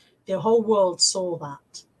 The whole world saw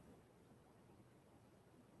that.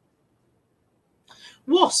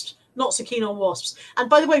 Wasps. Not so keen on wasps. And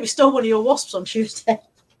by the way, we stole one of your wasps on Tuesday.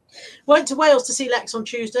 Went to Wales to see Lex on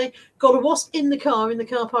Tuesday. Got a wasp in the car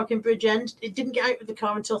park in Bridgend. It didn't get out of the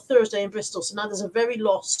car until Thursday in Bristol. So now there's a very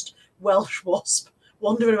lost Welsh wasp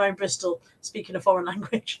wandering around Bristol, speaking a foreign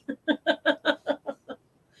language. The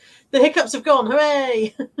hiccups have gone.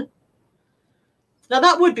 Hooray! Now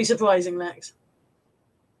that would be surprising, Lex.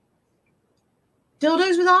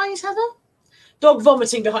 Dildos with eyes, Heather? Dog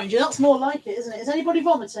vomiting behind you. That's more like it, isn't it? Is anybody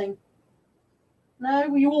vomiting? No?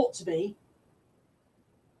 Well, you ought to be.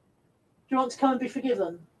 Do you want to come and be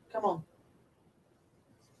forgiven? Come on.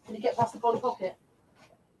 Can you get past the body pocket?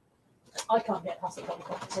 I can't get past the body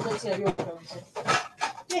pocket, so I don't see how you're going to.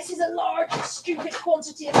 This is a large, stupid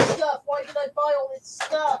quantity of stuff. Why did I buy all this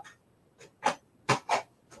stuff?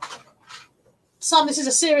 Sam, this is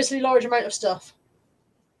a seriously large amount of stuff.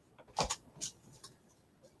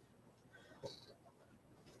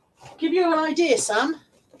 Give you an idea, Sam.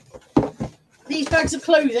 These bags of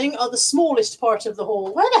clothing are the smallest part of the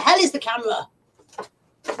haul. Where the hell is the camera?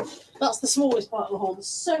 That's the smallest part of the haul. There's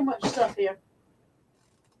so much stuff here.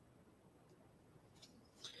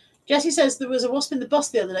 Jessie says there was a wasp in the bus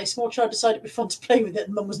the other day. Small child decided it'd be fun to play with it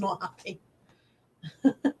and mum was not happy.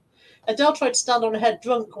 Adele tried to stand on her head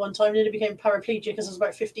drunk one time and nearly became paraplegic because I was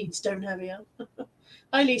about 15 stone heavier.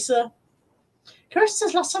 Hi, Lisa. Kirsten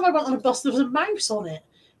says last time I went on a bus there was a mouse on it.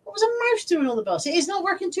 What was a mouse doing on the bus? It is not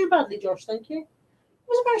working too badly, Josh, thank you. What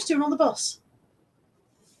was a mouse doing on the bus?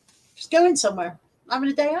 Just going somewhere, having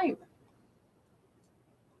a day out.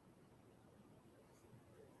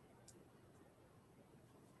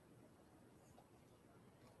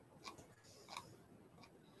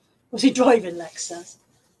 Was he driving, Lex says.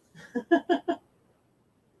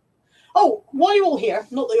 Oh, why are you all here?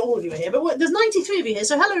 Not that all of you are here, but there's 93 of you here,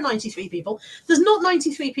 so hello 93 people. There's not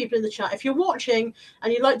 93 people in the chat. If you're watching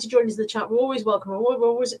and you'd like to join us in the chat, we're always welcome. We're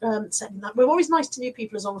always saying that. We're always nice to new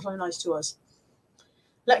people as long as they're nice to us.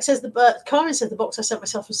 Lex says Karen says the box I sent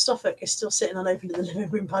myself from Suffolk is still sitting unopened in the living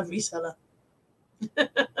room pad reseller.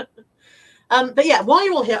 But yeah, while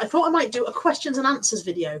you're all here, I thought I might do a questions and answers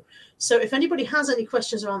video. So if anybody has any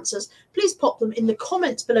questions or answers, please pop them in the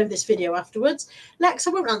comments below this video afterwards. Lex, I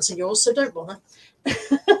won't answer yours, so don't bother.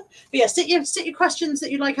 But yeah, stick your questions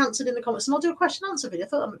that you'd like answered in the comments, and I'll do a question and answer video. I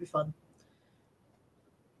thought that might be fun.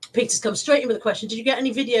 Peter's come straight in with a question. Did you get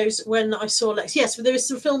any videos when I saw Lex? Yes, there is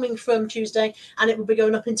some filming from Tuesday, and it will be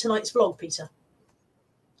going up in tonight's vlog, Peter.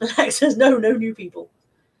 And Lex says, no new people.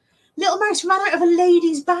 Little mouse ran out of a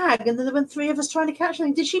lady's bag, and then there were 3 of us trying to catch her.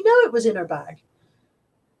 Did she know it was in her bag?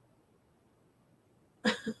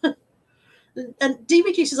 And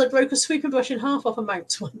DBG says I broke a sweeping brush in half off a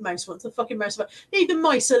mouse once. The fucking mouse. Leave the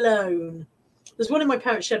mice alone. There's one in my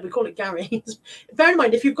parents' shed. We call it Gary. Bear in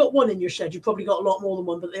mind, if you've got one in your shed, you've probably got a lot more than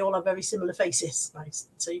one, but they all have very similar faces. Nice.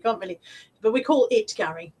 So you can't really. But we call it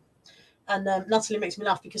Gary. And Natalie makes me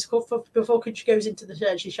laugh because before she goes into the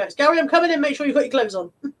shed, she shouts, Gary, I'm coming in. Make sure you've got your clothes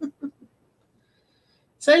on.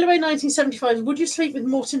 Sail Away 1975. Would you sleep with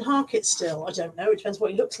Morton Harkett still? I don't know. It depends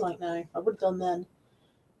what he looks like now. I would have done then.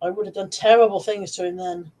 I would have done terrible things to him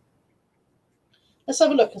then. Let's have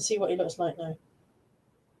a look and see what he looks like now.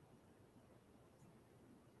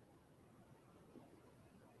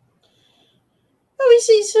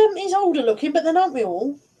 Oh, he's older looking, but then aren't we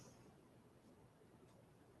all?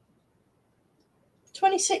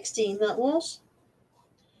 2016 that was.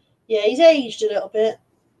 Yeah, he's aged a little bit.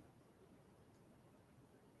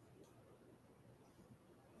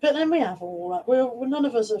 But then we have all that. We're none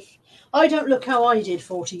of us have. I don't look how I did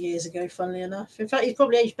 40 years ago, funnily enough. In fact, he's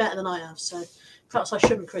probably aged better than I have, so perhaps I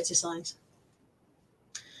shouldn't criticise.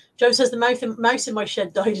 Joe says the mouse in my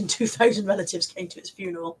shed died and 2,000 relatives came to its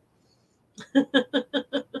funeral. And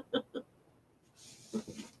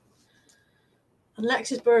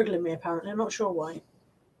Lex is burgling me, apparently. I'm not sure why.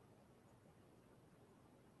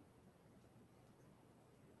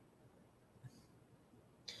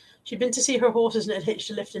 She'd been to see her horses and it had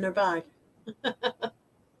hitched a lift in her bag.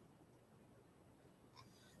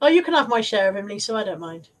 Oh, you can have my share of him, Lisa. I don't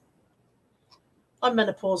mind. I'm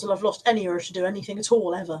menopausal. I've lost any urge to do anything at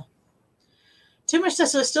all, ever. Too much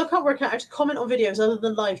stress. I still can't work out how to comment on videos other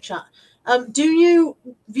than live chat. Do you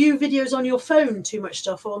view videos on your phone, too much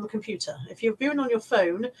stuff, or on the computer? If you're viewing on your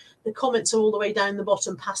phone, the comments are all the way down the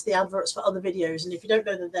bottom past the adverts for other videos. And if you don't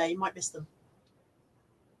know they're there, you might miss them.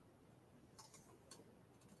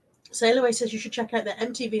 Sailor Away says you should check out the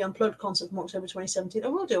MTV Unplugged concert from October 2017. I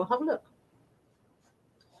will do. I'll have a look.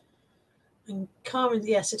 And Carmen,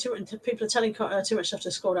 yes, people are telling too much stuff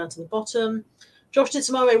to scroll down to the bottom. Josh did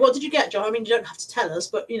some RA. What did you get, Josh? I mean, you don't have to tell us,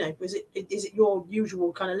 but, you know, is it your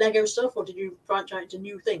usual kind of Lego stuff, or did you branch out into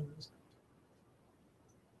new things?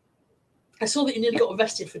 I saw that you nearly got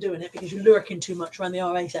arrested for doing it because you're lurking too much around the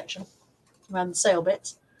RA section, around the sale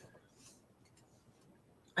bits.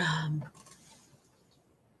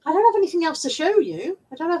 I don't have anything else to show you.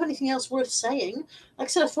 I don't have anything else worth saying. Like I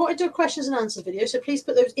said, I thought I'd do a questions and answers video, so please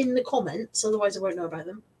put those in the comments, otherwise I won't know about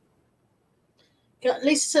them.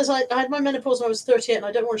 Lisa says, I had my menopause when I was 38 and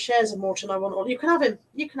I don't want shares of Morton. I want all. You can have him.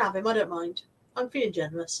 You can have him. I don't mind. I'm feeling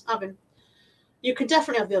generous. Have him. You can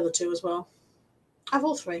definitely have the other two as well. Have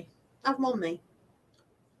all three. Have them on me.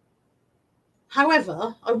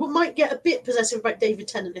 However, I might get a bit possessive about David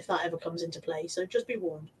Tennant if that ever comes into play, so just be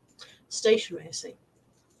warned. Stationary, I see.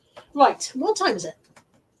 Right, what time is it?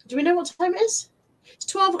 Do we know what time it is? It's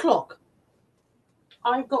 12 o'clock.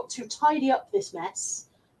 I've got to tidy up this mess.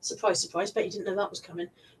 Surprise, surprise, bet you didn't know that was coming.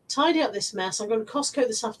 Tidy up this mess. I'm going to Costco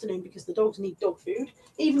this afternoon because the dogs need dog food.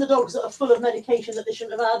 Even the dogs that are full of medication that they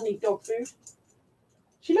shouldn't have had need dog food.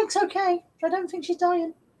 She looks okay. I don't think she's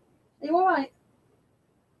dying. Are you all right?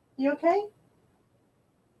 Are you okay? Do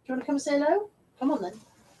you want to come and say hello? Come on then.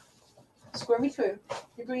 Squirm me through.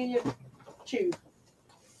 You're bringing your tube.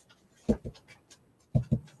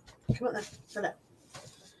 Come on then. Hello.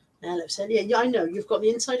 Hello, Celia. Yeah, I know. You've got the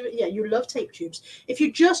inside of it. Yeah, you love tape tubes. If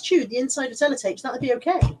you just chewed the inside of sellotapes, that would be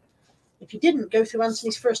okay. If you didn't, go through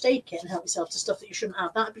Anthony's first aid kit and help yourself to stuff that you shouldn't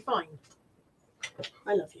have. That would be fine.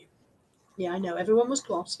 I love you. Yeah, I know. Everyone was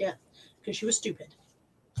cross, yeah, because she was stupid.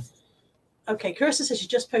 Okay, Kirsten says she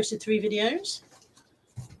just posted 3 videos.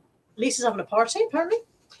 Lisa's having a party, apparently.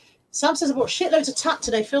 Sam says I bought shitloads of tap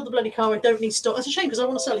today. Filled the bloody car. I don't need stock. That's a shame because I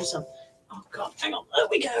want to sell you some. Oh, God. Hang on. There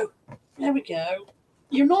we go. There we go.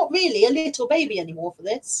 You're not really a little baby anymore for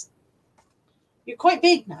this. You're quite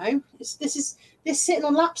big now. This sitting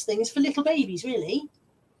on laps thing is for little babies, really.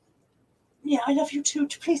 Yeah, I love you too.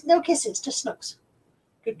 Please, no kisses, just snugs.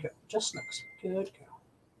 Good girl, just snugs. Good girl.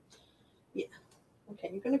 Yeah. Okay,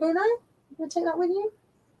 you're going to go now? You're going to take that with you?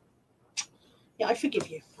 Yeah, I forgive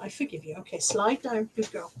you. I forgive you. Okay, slide down.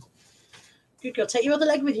 Good girl. Good girl. Take your other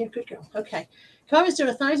leg with you. Good girl. Okay. Carmen's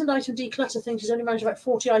doing 1,000-item declutter thing. She's only managed about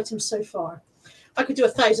 40 items so far. I could do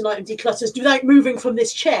 1,000-item declutters without moving from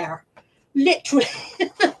this chair. Literally.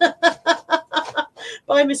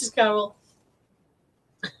 Bye, Mrs. Carroll.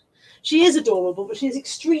 She is adorable, but she is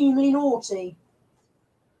extremely naughty.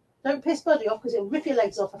 Don't piss Buddy off because he'll rip your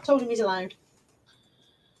legs off. I've told him he's allowed.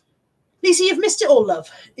 Lisa, you've missed it all, love.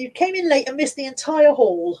 You came in late and missed the entire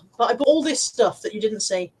haul. But I bought all this stuff that you didn't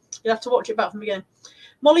see. You'll have to watch it back from the beginning.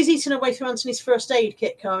 Molly's eating her way through Anthony's first aid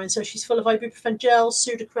kit, Carmen, so she's full of ibuprofen gel,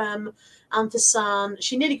 Sudocrem, Anthisan.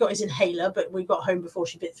 She nearly got his inhaler, but we got home before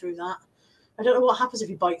she bit through that. I don't know what happens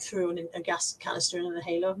if you bite through a gas canister and an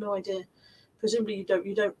inhaler. I've no idea. Presumably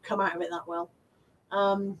you don't come out of it that well.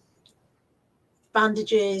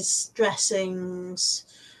 Bandages, dressings,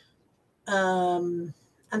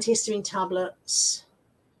 antihistamine tablets,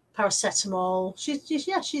 paracetamol.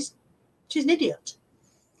 She's an idiot.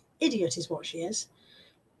 Idiot is what she is.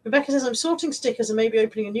 Rebecca says, I'm sorting stickers and maybe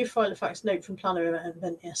opening a new file of fax note from Planner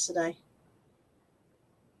event yesterday.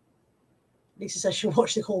 Lisa says she'll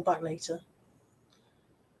watch the call back later.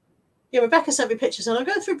 Yeah, Rebecca sent me pictures and I'm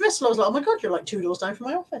going through Bristol. I was like, oh my God, you're like 2 doors down from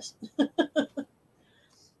my office.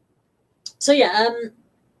 So yeah,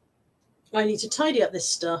 I need to tidy up this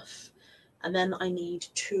stuff and then I need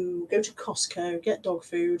to go to Costco, get dog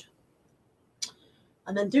food.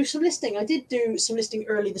 and then do some listing. I did do some listing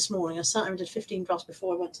early this morning. I sat and did 15 drafts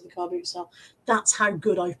before I went to the car boot sale. That's how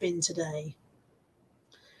good I've been today.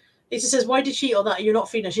 Lisa says, why did she eat all that? You're not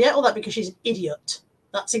feeding her. She ate all that because she's an idiot.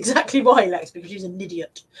 That's exactly why, Lex, because she's an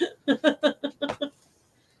idiot.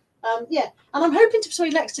 Yeah, and I'm hoping to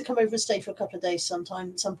persuade Lex to come over and stay for a couple of days some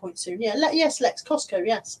point soon. Yeah, yes, Lex, Costco,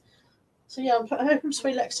 yes. So yeah, I'm hoping to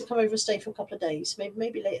persuade Lex to come over and stay for a couple of days.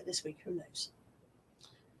 Maybe later this week, who knows.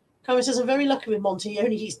 Carmen says, I'm very lucky with Monty. He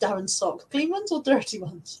only eats Darren's socks. Clean ones or dirty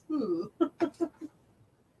ones?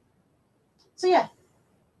 So yeah.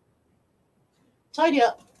 Tidy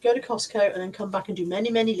up, go to Costco, and then come back and do many,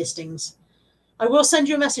 many listings. I will send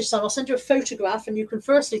you a message, Sam. I'll send you a photograph, and you can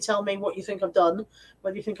firstly tell me what you think I've done,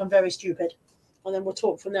 whether you think I'm very stupid, and then we'll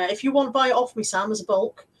talk from there. If you want to buy it off me, Sam, as a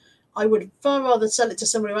bulk, I would far rather sell it to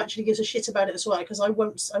someone who actually gives a shit about it as well, because I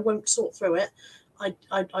won't sort through it.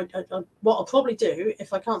 What I'll probably do,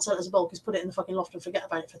 if I can't sell it as a bulk, is put it in the fucking loft and forget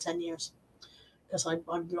about it for 10 years, because I'm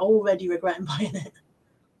already regretting buying it.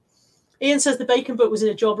 Ian says the bacon book was in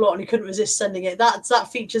a job lot and he couldn't resist sending it. That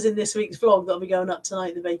features in this week's vlog that'll be going up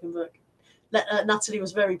tonight, the bacon book. Natalie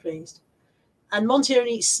was very pleased. And Monty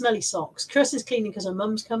only eats smelly socks. Kirsten's cleaning because her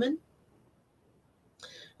mum's coming.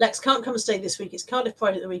 Lex can't come and stay this week. It's Cardiff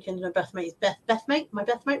Pride at the weekend and her best mate is Beth mate? My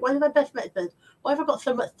best mate? Why have I best mate? Why have I got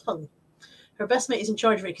so much tongue? Her best mate is in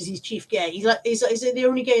charge of it because he's chief gay. He's the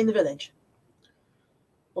only gay in the village.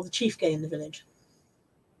 Or the chief gay in the village.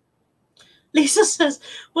 Lisa says,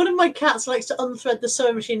 one of my cats likes to unthread the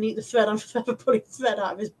sewing machine and eat the thread. I'm forever pulling thread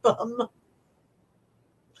out of his bum.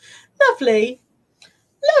 Lovely.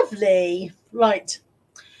 Lovely. Right.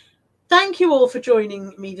 Thank you all for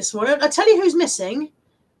joining me this morning. I'll tell you who's missing.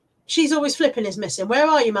 She's Always Flipping is missing. Where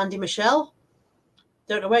are you, Mandy Michelle?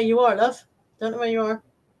 Don't know where you are, love. Don't know where you are.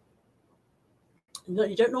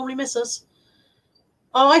 You don't normally miss us.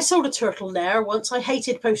 Oh, I sold a turtle there once. I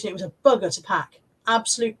hated posting it. It was a bugger to pack.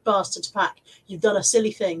 Absolute bastard to pack. You've done a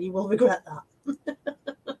silly thing. You will regret that.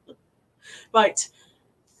 Right.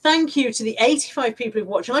 Thank you to the 85 people who've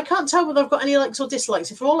watched. And I can't tell whether I've got any likes or dislikes.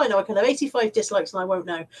 So for all I know, I could have 85 dislikes and I won't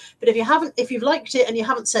know. But if you've liked it and you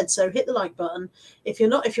haven't said so, hit the like button. If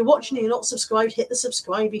you're watching and you're not subscribed, hit the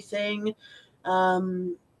subscribey thing.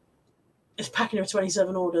 It's packing over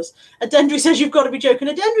 27 orders. Adendry says you've got to be joking.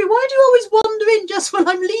 Adendry, why do you always wander in just when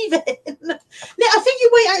I'm leaving? I think you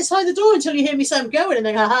wait outside the door until you hear me say I'm going and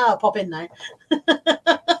then I'll pop in now.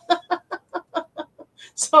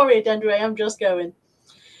 Sorry, Adendry, I'm just going.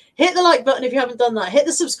 Hit the like button if you haven't done that. Hit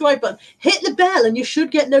the subscribe button. Hit the bell and you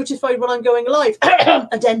should get notified when I'm going live.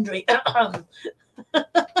 Adendry.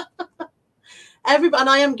 Everybody, and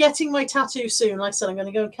I am getting my tattoo soon. Like I said, I'm going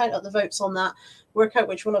to go and count up the votes on that, work out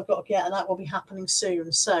which one I've got to get, and that will be happening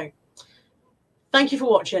soon. So thank you for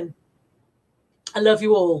watching. I love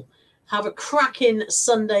you all. Have a cracking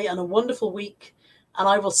Sunday and a wonderful week. And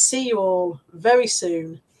I will see you all very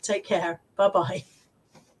soon. Take care. Bye-bye.